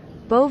Brody.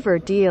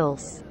 Bover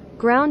deals.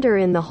 Grounder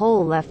in the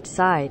hole left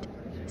side.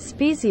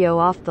 Spezio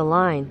off the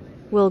line.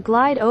 Will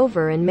glide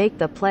over and make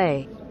the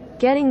play.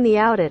 Getting the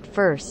out at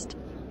first.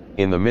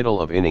 In the middle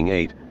of inning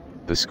 8,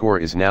 the score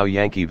is now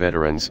Yankee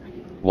Veterans,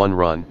 1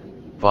 run,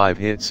 5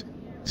 hits,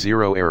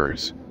 0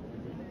 errors.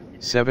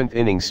 7th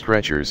inning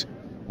stretchers,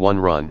 1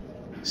 run,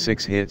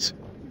 6 hits,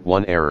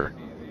 1 error.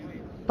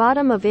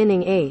 Bottom of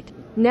inning 8.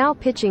 Now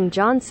pitching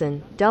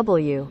Johnson,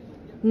 W.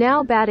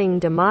 Now batting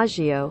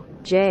DiMaggio,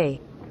 J.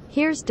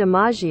 Here's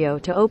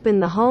DiMaggio to open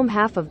the home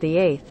half of the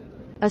 8th.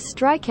 A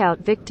strikeout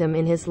victim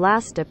in his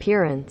last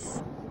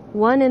appearance.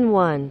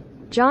 1-1.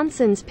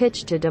 Johnson's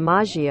pitch to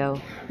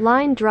DiMaggio.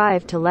 Line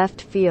drive to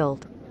left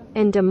field.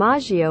 And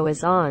DiMaggio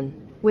is on.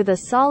 With a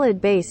solid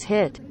base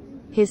hit.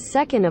 His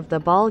second of the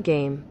ball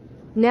game.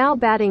 Now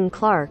batting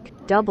Clark,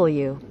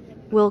 W.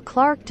 Will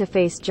Clark to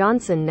face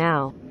Johnson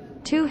now.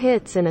 2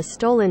 hits and a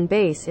stolen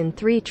base in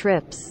 3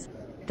 trips.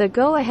 The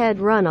go-ahead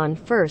run on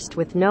first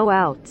with no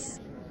outs.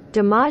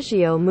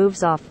 DiMaggio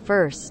moves off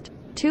first.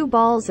 2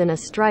 balls and a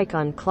strike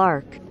on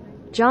Clark.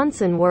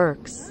 Johnson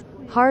works.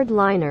 Hard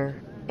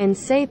liner. And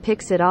Say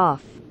picks it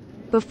off.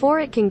 Before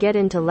it can get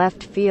into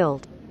left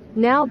field.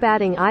 Now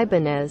batting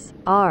Ibanez,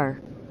 R.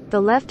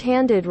 The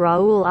left-handed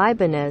Raul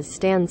Ibanez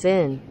stands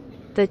in.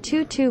 The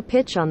 2-2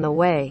 pitch on the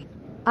way.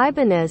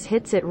 Ibanez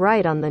hits it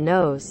right on the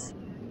nose.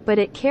 But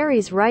it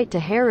carries right to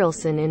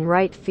Harrelson in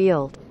right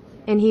field.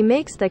 And he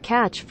makes the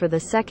catch for the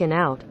second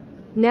out.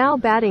 Now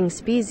batting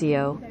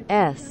Spezio,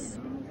 S.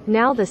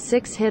 Now the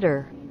 6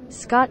 hitter.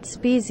 Scott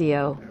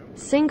Spezio.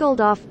 Singled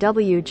off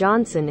W.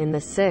 Johnson in the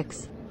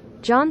 6th.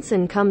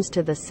 Johnson comes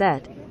to the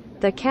set.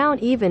 The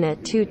count even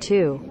at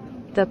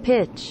 2-2. The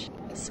pitch.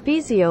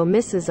 Spezio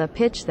misses a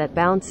pitch that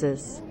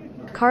bounces.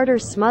 Carter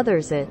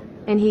smothers it.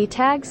 And he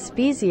tags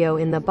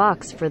Spezio in the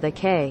box for the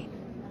K.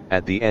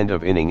 At the end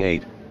of inning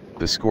 8,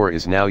 the score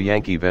is now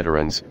Yankee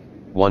Veterans,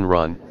 1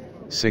 run,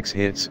 6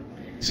 hits,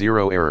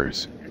 0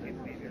 errors.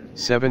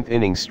 7th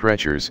inning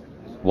stretchers,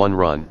 1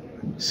 run,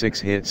 6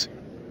 hits,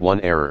 1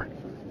 error.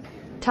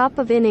 Top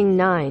of inning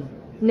 9.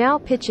 Now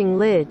pitching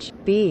Lidge,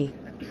 B.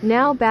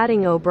 Now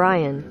batting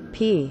O'Brien,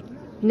 P.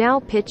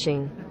 Now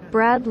pitching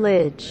Brad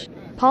Lidge.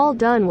 Paul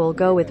Dunn will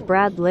go with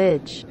Brad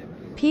Lidge.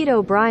 Pete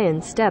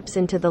O'Brien steps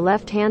into the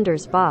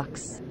left-hander's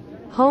box.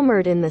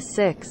 Homered in the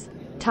 6th,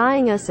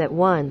 tying us at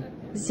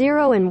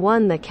 1-0 and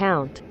 1 the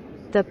count.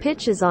 The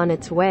pitch is on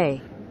its way.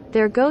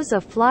 There goes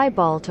a fly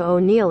ball to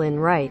O'Neill in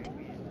right,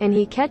 and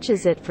he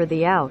catches it for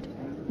the out.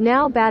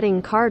 Now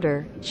batting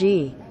Carter,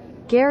 G.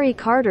 Gary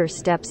Carter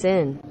steps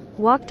in.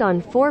 Walked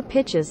on 4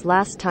 pitches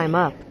last time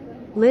up.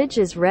 Lidge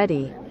is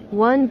ready.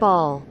 1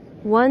 ball,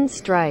 1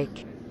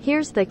 strike.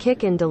 Here's the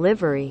kick and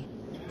delivery.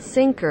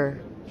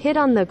 Sinker. Hit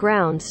on the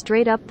ground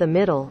straight up the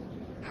middle.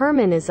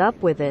 Herman is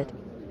up with it.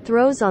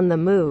 Throws on the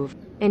move,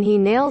 and he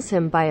nails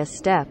him by a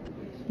step.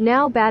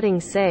 Now batting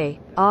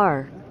Say,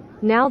 R.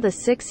 Now the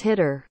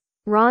 6-hitter.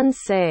 Ron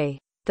Say.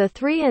 The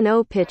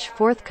 3-0 pitch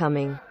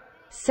forthcoming.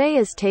 Say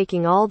is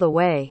taking all the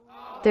way.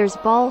 There's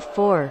ball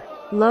 4.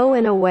 Low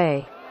and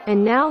away.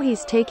 And now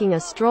he's taking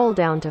a stroll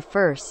down to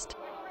first.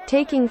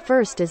 Taking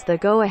first is the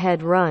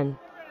go-ahead run.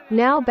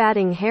 Now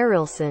batting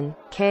Harrelson,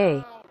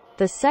 K.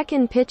 The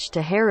second pitch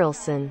to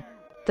Harrelson.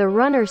 The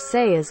runner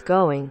Say is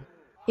going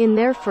in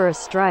there for a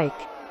strike.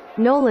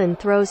 Nolan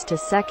throws to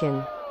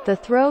second. The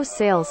throw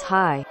sails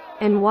high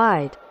and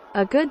wide.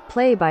 A good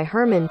play by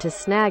Herman to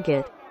snag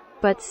it,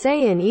 but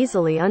Say in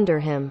easily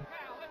under him,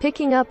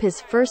 picking up his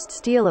first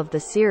steal of the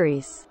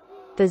series.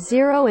 The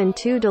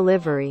 0-2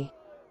 delivery.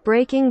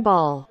 Breaking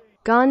ball.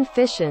 Gone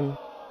fishin'.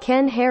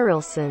 Ken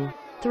Harrelson.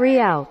 3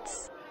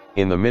 outs.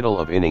 In the middle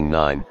of inning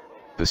 9,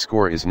 the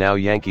score is now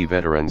Yankee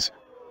Veterans,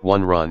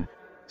 1 run,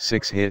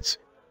 6 hits,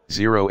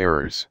 0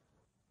 errors.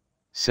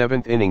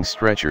 7th inning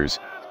stretchers,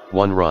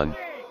 1 run,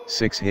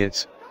 6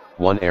 hits,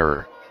 1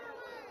 error.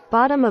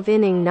 Bottom of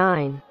inning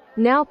 9.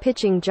 Now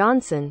pitching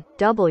Johnson,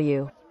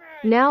 W.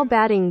 Now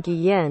batting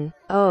Guillen,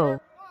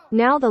 O.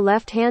 Now the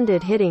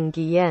left-handed hitting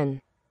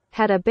Guillen.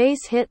 Had a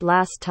base hit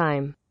last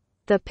time.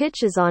 The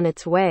pitch is on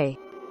its way.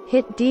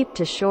 Hit deep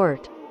to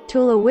short.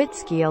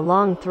 Tulowitzki a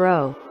long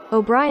throw.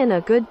 O'Brien a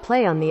good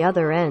play on the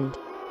other end.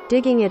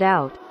 Digging it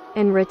out.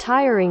 And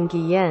retiring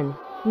Guillen.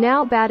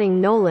 Now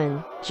batting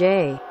Nolan,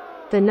 J.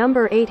 The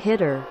number 8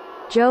 hitter.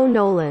 Joe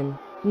Nolan.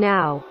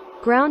 Now.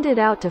 Grounded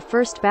out to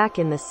first back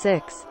in the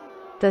 6th.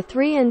 The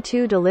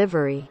 3-2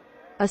 delivery.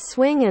 A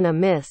swing and a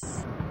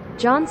miss.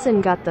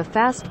 Johnson got the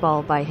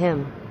fastball by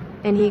him.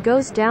 And he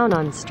goes down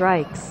on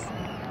strikes.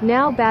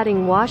 Now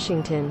batting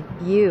Washington,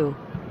 U.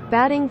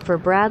 Batting for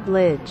Brad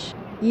Lidge.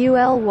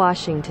 UL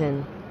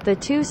Washington. The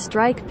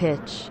 2-strike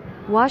pitch.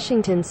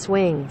 Washington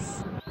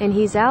swings. And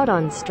he's out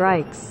on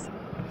strikes.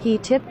 He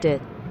tipped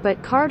it,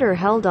 but Carter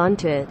held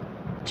onto it.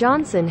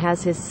 Johnson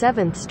has his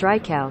 7th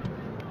strikeout.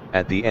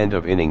 At the end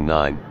of inning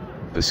 9,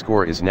 the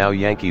score is now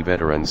Yankee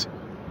Veterans,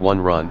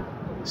 1 run,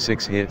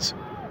 6 hits,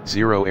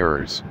 0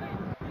 errors.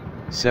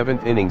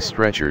 7th inning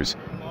stretchers,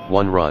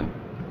 1 run,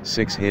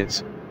 6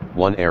 hits,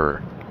 1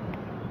 error.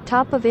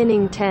 Top of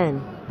inning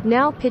 10.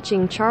 Now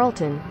pitching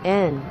Charlton,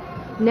 N.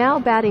 Now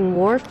batting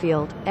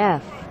Warfield,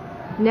 F.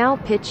 Now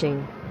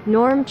pitching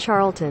Norm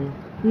Charlton.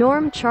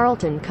 Norm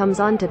Charlton comes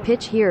on to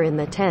pitch here in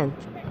the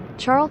 10th.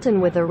 Charlton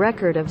with a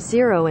record of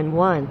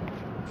 0-1.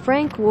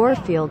 Frank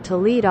Warfield to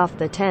lead off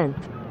the 10th.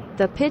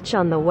 The pitch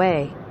on the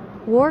way.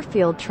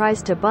 Warfield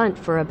tries to bunt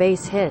for a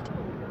base hit.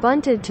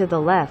 Bunted to the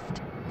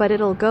left, but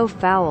it'll go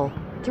foul.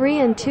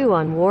 3-2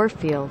 on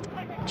Warfield.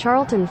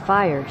 Charlton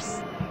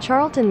fires.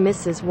 Charlton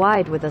misses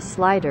wide with a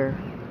slider.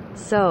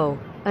 So,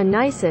 a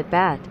nice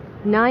at-bat.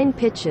 9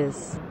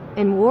 pitches.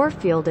 And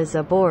Warfield is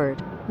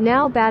aboard.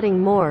 Now batting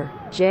Moore,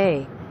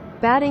 J.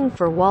 Batting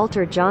for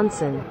Walter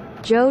Johnson.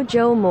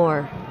 Joe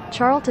Moore.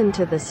 Charlton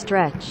to the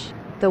stretch.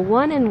 The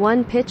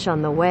 1-1 pitch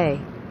on the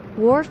way.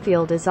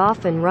 Warfield is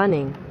off and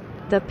running.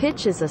 The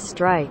pitch is a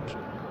strike.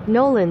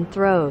 Nolan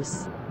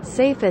throws.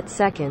 Safe at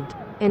second.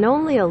 And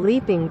only a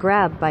leaping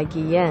grab by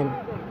Guillen,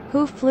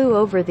 who flew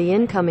over the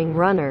incoming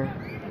runner.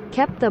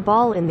 Kept the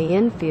ball in the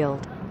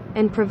infield.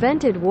 And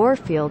prevented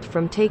Warfield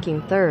from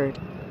taking third.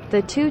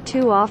 The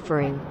 2-2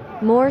 offering.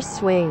 Moore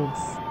swings.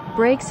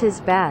 Breaks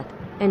his bat.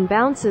 And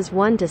bounces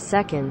 1 to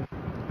second.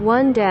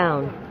 1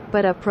 down.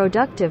 But a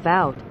productive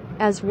out,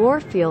 as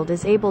Warfield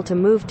is able to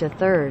move to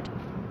third.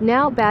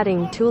 Now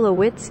batting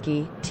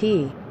Tulowitzki,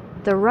 T.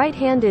 The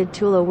right-handed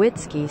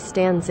Tulowitzki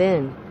stands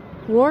in.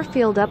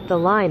 Warfield up the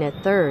line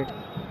at third.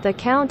 The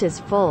count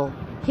is full.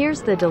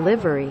 Here's the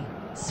delivery.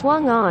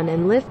 Swung on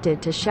and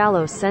lifted to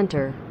shallow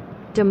center.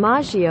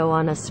 DiMaggio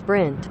on a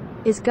sprint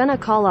is gonna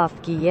call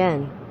off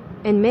Guillen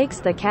and makes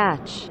the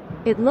catch.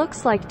 It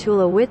looks like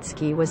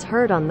Tulowitzki was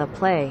hurt on the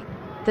play.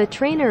 The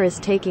trainer is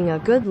taking a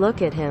good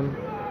look at him.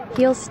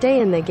 He'll stay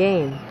in the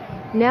game.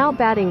 Now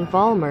batting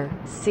Vollmer,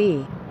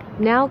 C.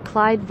 Now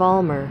Clyde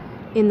Vollmer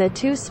in the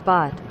 2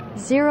 spot.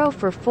 0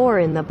 for 4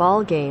 in the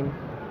ball game.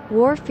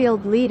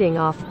 Warfield leading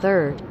off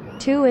third.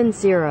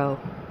 2-0.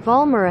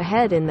 Vollmer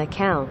ahead in the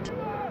count.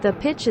 The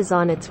pitch is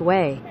on its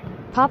way.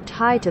 Popped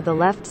high to the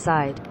left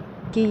side.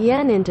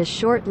 Guillen into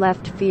short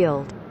left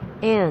field.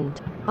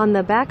 And, on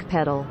the back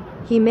pedal,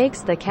 he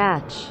makes the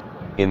catch.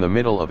 In the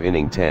middle of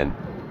inning 10,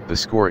 the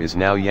score is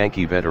now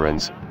Yankee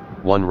Veterans,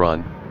 1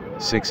 run,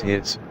 6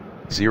 hits,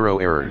 0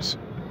 errors.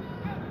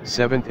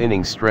 7th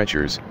inning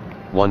stretchers,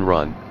 1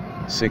 run,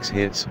 6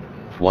 hits,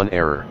 1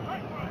 error.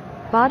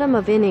 Bottom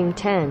of inning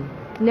 10.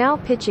 Now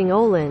pitching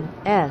Olin,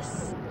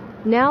 S.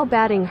 Now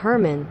batting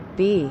Herman,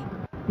 B.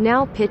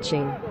 Now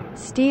pitching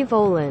Steve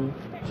Olin.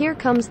 Here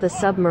comes the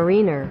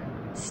submariner,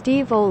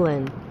 Steve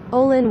Olin.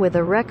 Olin with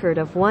a record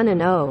of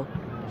 1-0.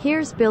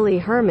 Here's Billy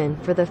Herman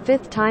for the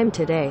 5th time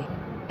today.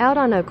 Out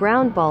on a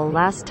ground ball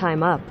last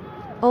time up.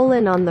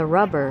 Olin on the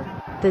rubber.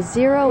 The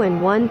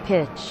 0-1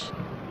 pitch.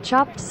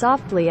 Chopped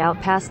softly out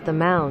past the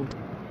mound.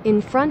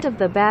 In front of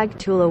the bag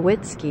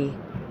Tulowitzki.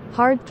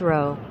 Hard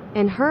throw.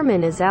 And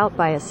Herman is out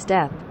by a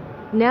step.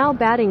 Now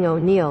batting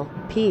O'Neill,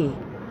 P.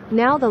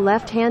 Now the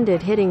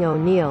left-handed hitting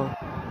O'Neill.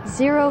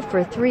 0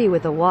 for 3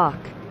 with a walk.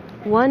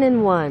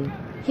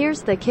 1-1.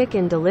 Here's the kick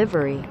and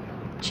delivery.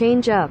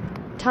 Change up.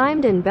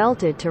 Timed and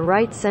belted to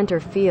right center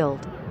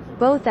field.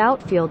 Both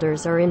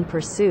outfielders are in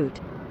pursuit.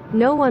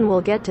 No one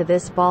will get to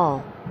this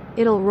ball.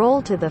 It'll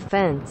roll to the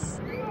fence.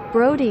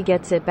 Brody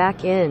gets it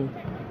back in.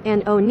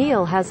 And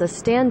O'Neill has a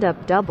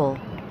stand-up double.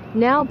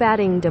 Now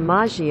batting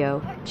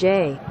DiMaggio,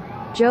 J.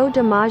 Joe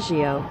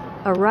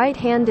DiMaggio, a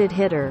right-handed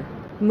hitter.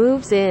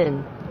 Moves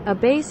in. A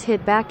base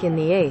hit back in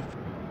the 8th.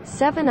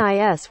 7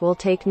 IS will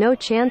take no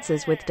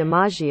chances with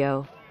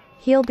DiMaggio.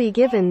 He'll be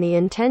given the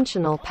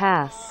intentional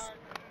pass.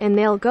 And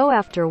they'll go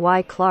after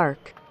Y.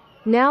 Clark.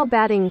 Now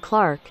batting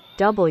Clark,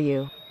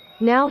 W.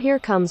 Now here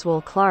comes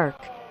Will Clark.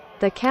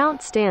 The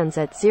count stands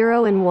at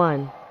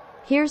 0-1.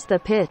 Here's the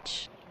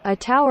pitch. A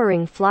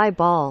towering fly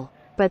ball.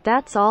 But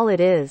that's all it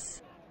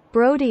is.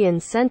 Brody in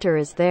center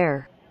is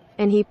there.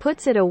 And he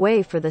puts it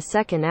away for the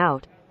 2nd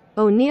out.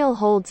 O'Neill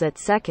holds at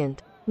 2nd.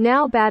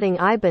 Now batting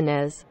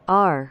Ibanez,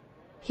 R.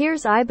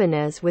 Here's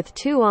Ibanez with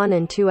 2 on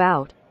and 2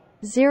 out.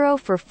 0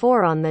 for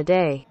 4 on the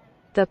day.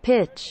 The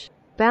pitch.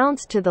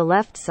 Bounce to the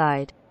left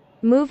side.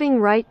 Moving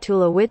right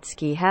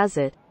Tulowitzki has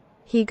it.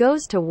 He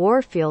goes to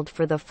Warfield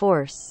for the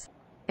force.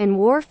 And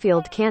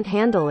Warfield can't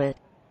handle it.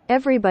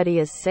 Everybody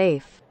is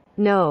safe.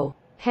 No.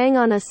 Hang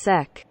on a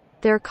sec.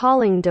 They're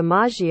calling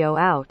DiMaggio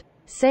out.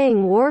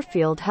 Saying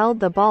Warfield held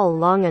the ball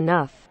long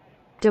enough.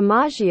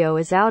 DiMaggio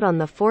is out on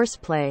the force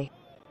play.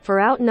 For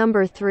out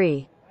number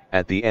 3.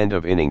 At the end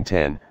of inning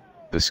 10,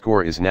 the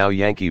score is now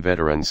Yankee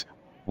Veterans,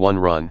 1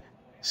 run,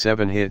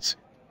 7 hits,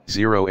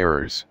 0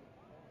 errors.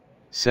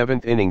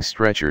 7th inning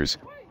Stretchers,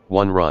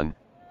 1 run,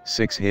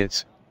 6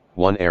 hits,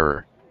 1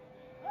 error.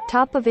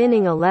 Top of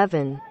inning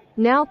 11.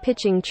 Now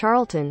pitching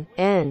Charlton,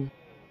 N.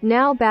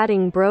 Now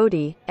batting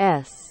Brody,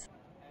 S.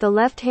 The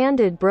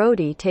left-handed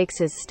Brody takes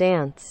his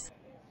stance.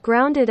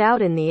 Grounded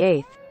out in the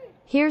 8th.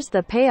 Here's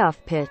the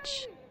payoff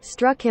pitch.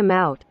 Struck him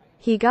out.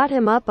 He got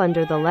him up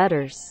under the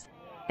letters.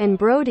 And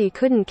Brody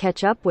couldn't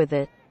catch up with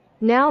it.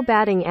 Now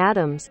batting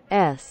Adams,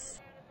 S.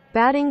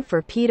 Batting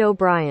for Pete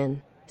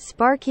O'Brien.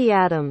 Sparky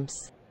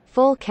Adams.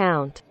 Full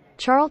count.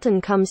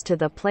 Charlton comes to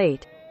the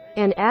plate.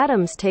 And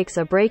Adams takes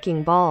a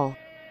breaking ball.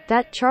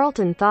 That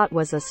Charlton thought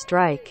was a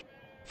strike.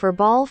 For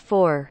ball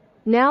 4.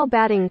 Now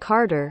batting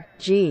Carter,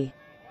 G.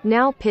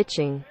 Now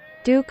pitching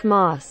Duke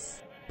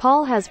Moss.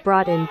 Paul has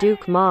brought in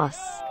Duke Moss.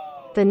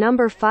 The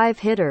number 5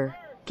 hitter,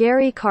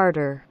 Gary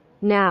Carter.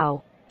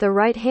 Now, the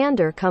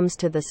right-hander comes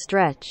to the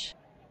stretch.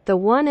 The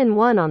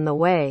 1-1 on the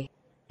way.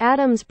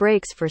 Adams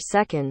breaks for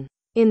 2nd.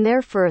 In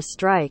there for a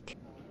strike.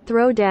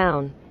 Throw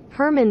down.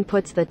 Herman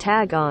puts the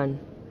tag on.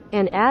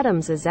 And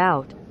Adams is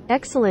out.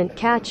 Excellent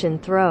catch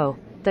and throw.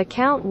 The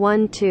count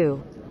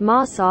 1-2.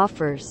 Moss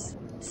offers.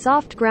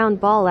 Soft ground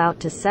ball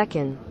out to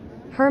 2nd.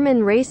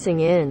 Herman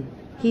racing in.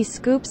 He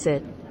scoops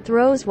it.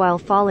 Throws while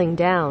falling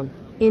down.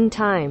 In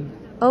time.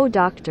 Oh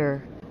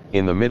doctor.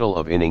 In the middle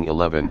of inning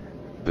 11,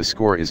 the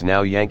score is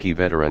now Yankee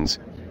Veterans,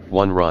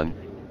 1 run,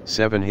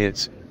 7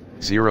 hits,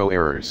 0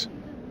 errors.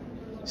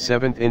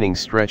 7th inning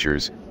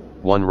Stretchers,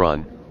 1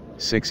 run,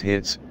 6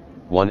 hits,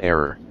 1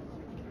 error.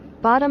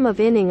 Bottom of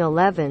inning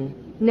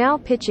 11. Now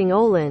pitching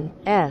Olin,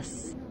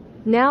 S.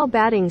 Now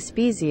batting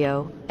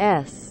Spezio,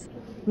 S.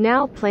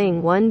 Now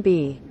playing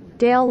 1B.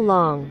 Dale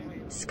Long.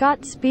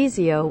 Scott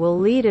Spezio will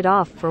lead it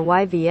off for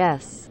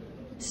YVS.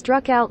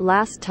 Struck out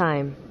last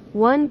time.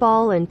 1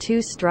 ball and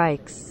 2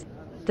 strikes.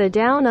 The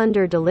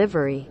down-under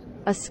delivery.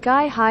 A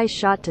sky-high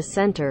shot to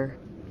center.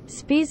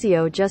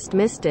 Spezio just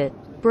missed it.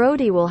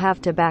 Brody will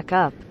have to back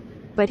up.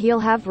 But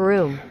he'll have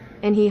room.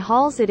 And he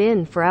hauls it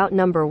in for out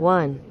number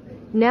 1.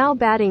 Now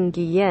batting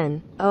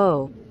Guillen,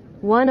 O.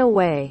 1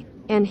 away.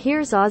 And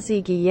here's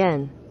Ozzie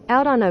Guillen.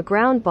 Out on a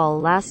ground ball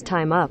last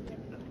time up.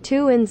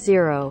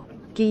 2-0.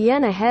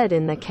 Guillen ahead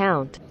in the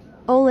count.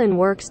 Olin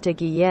works to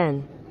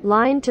Guillen.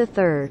 Line to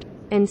 3rd.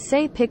 And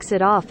Say picks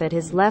it off at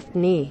his left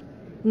knee.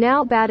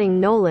 Now batting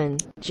Nolan,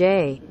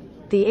 J.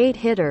 The 8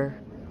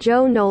 hitter.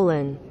 Joe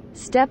Nolan.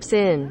 Steps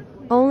in.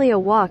 Only a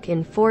walk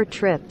in 4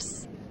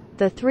 trips.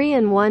 The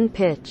 3-1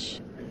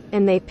 pitch.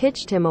 And they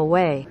pitched him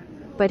away.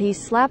 But he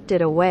slapped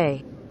it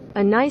away.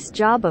 A nice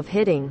job of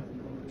hitting.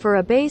 For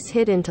a base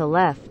hit into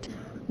left.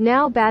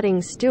 Now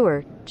batting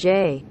Stewart,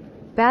 J.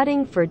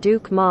 Batting for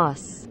Duke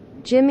Moss.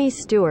 Jimmy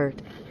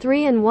Stewart.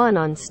 3-1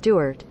 on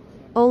Stewart.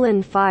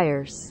 Olin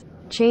fires.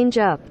 Change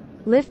up.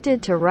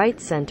 Lifted to right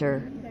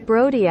center.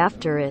 Brody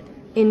after it.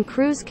 In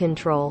cruise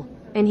control.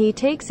 and he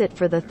takes it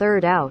for the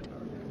third out.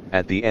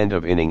 At the end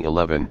of inning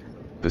 11,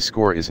 the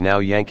score is now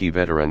Yankee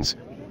Veterans,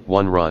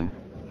 1 run,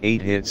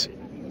 8 hits,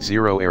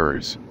 0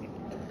 errors.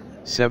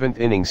 7th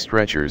inning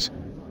stretchers,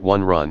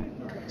 1 run,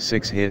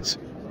 6 hits,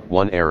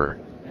 1 error.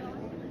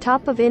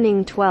 Top of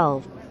inning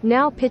 12,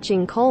 now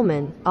pitching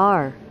Coleman,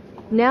 R.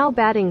 Now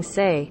batting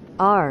Say,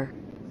 R.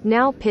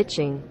 Now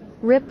pitching,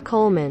 Rip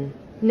Coleman.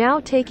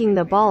 Now taking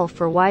the ball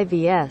for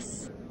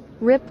YVS.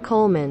 Rip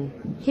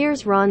Coleman.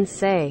 Here's Ron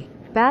Say.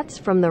 Bats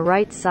from the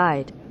right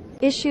side.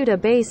 Issued a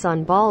base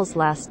on balls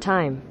last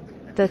time.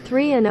 The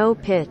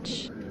 3-0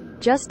 pitch.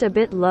 Just a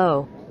bit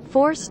low.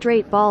 4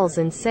 straight balls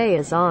and Say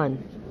is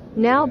on.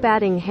 Now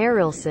batting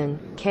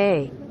Harrelson,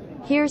 K.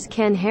 Here's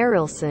Ken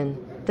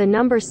Harrelson, the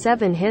number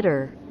 7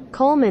 hitter.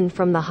 Coleman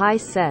from the high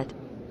set.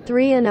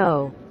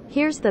 3-0.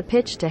 Here's the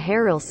pitch to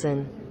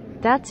Harrelson.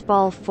 That's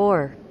ball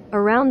 4.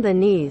 Around the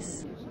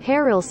knees.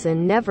 Harrelson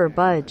never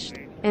budged.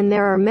 And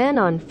there are men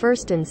on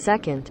first and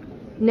second.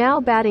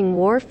 Now batting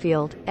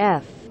Warfield,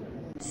 F.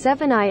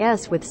 7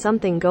 IS with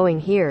something going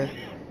here.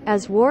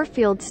 As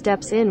Warfield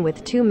steps in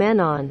with 2 men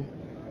on.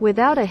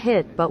 Without a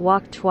hit but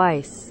walked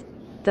twice.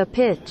 The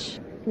pitch.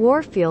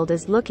 Warfield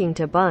is looking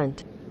to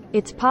bunt.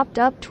 It's popped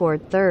up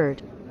toward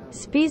third.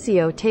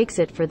 Spezio takes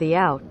it for the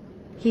out.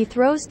 He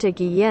throws to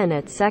Guillen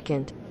at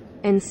second.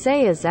 And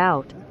Say is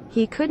out.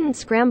 He couldn't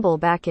scramble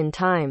back in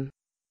time.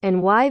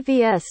 And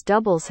YVS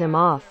doubles him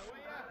off.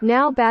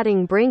 Now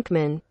batting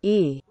Brinkman,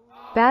 E.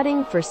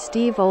 Batting for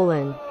Steve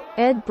Olin.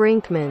 Ed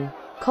Brinkman.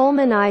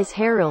 Coleman eyes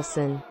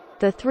Harrelson.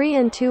 The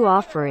 3-2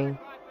 offering.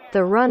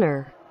 The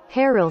runner.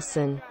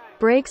 Harrelson.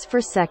 Breaks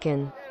for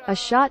second. A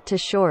shot to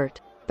short.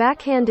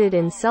 Backhanded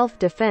in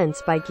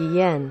self-defense by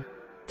Guillen.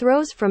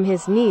 Throws from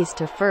his knees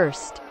to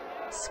first.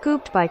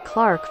 Scooped by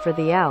Clark for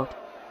the out.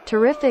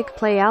 Terrific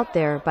play out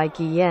there by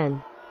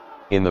Guillen.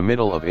 In the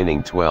middle of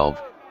inning 12,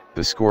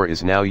 the score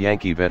is now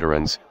Yankee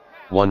Veterans,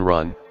 1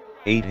 run,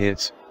 8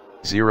 hits,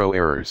 0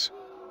 errors.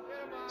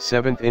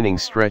 7th inning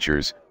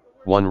stretchers,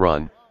 1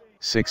 run,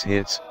 6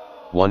 hits,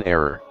 1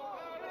 error.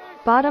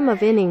 Bottom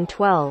of inning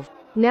 12,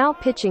 now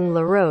pitching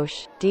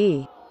LaRoche,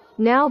 D.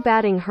 Now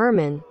batting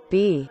Herman,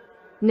 B.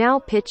 Now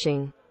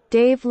pitching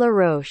Dave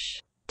LaRoche.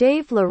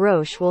 Dave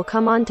LaRoche will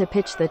come on to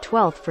pitch the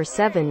 12th for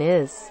 7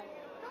 is.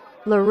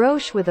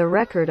 LaRoche with a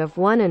record of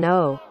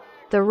 1-0.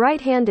 The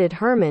right-handed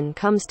Herman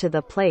comes to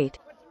the plate,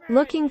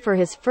 looking for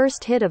his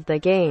first hit of the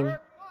game.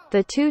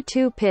 The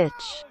 2-2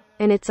 pitch.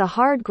 And it's a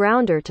hard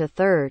grounder to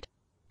third.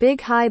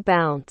 Big high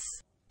bounce.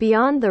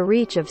 Beyond the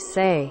reach of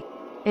Say.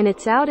 And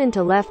it's out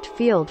into left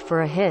field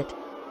for a hit.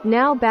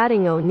 Now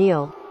batting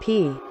O'Neill,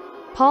 P.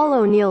 Paul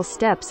O'Neill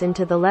steps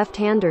into the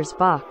left-hander's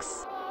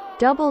box.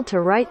 Doubled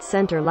to right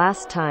center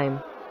last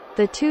time.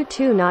 The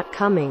 2-2 not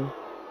coming.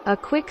 A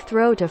quick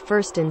throw to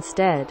first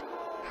instead.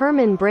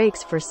 Herman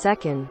breaks for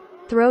second.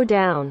 Throw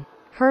down.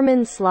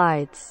 Herman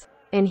slides.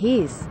 And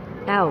he's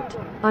out.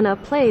 On a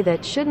play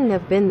that shouldn't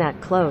have been that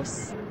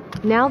close.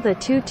 Now the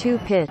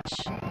 2-2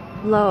 pitch.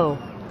 Low.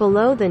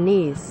 Below the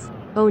knees.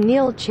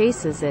 O'Neill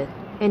chases it.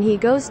 And he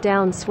goes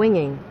down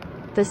swinging.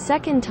 The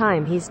second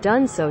time he's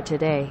done so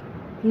today.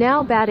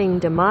 Now batting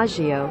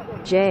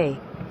DiMaggio, J.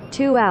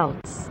 2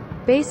 outs.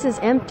 Bases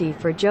empty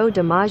for Joe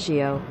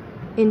DiMaggio.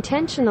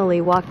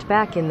 Intentionally walked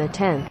back in the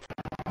 10th.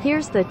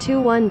 Here's the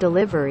 2-1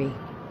 delivery.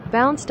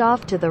 Bounced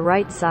off to the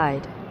right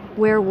side.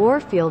 Where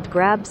Warfield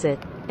grabs it.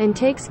 And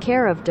takes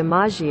care of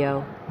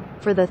DiMaggio.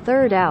 For the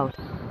third out.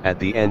 At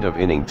the end of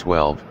inning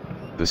 12,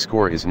 the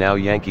score is now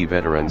Yankee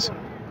Veterans,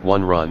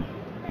 1 run,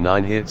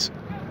 9 hits,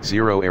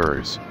 0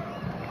 errors.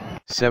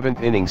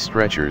 7th inning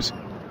stretchers,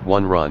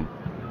 1 run,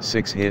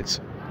 6 hits,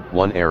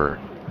 1 error.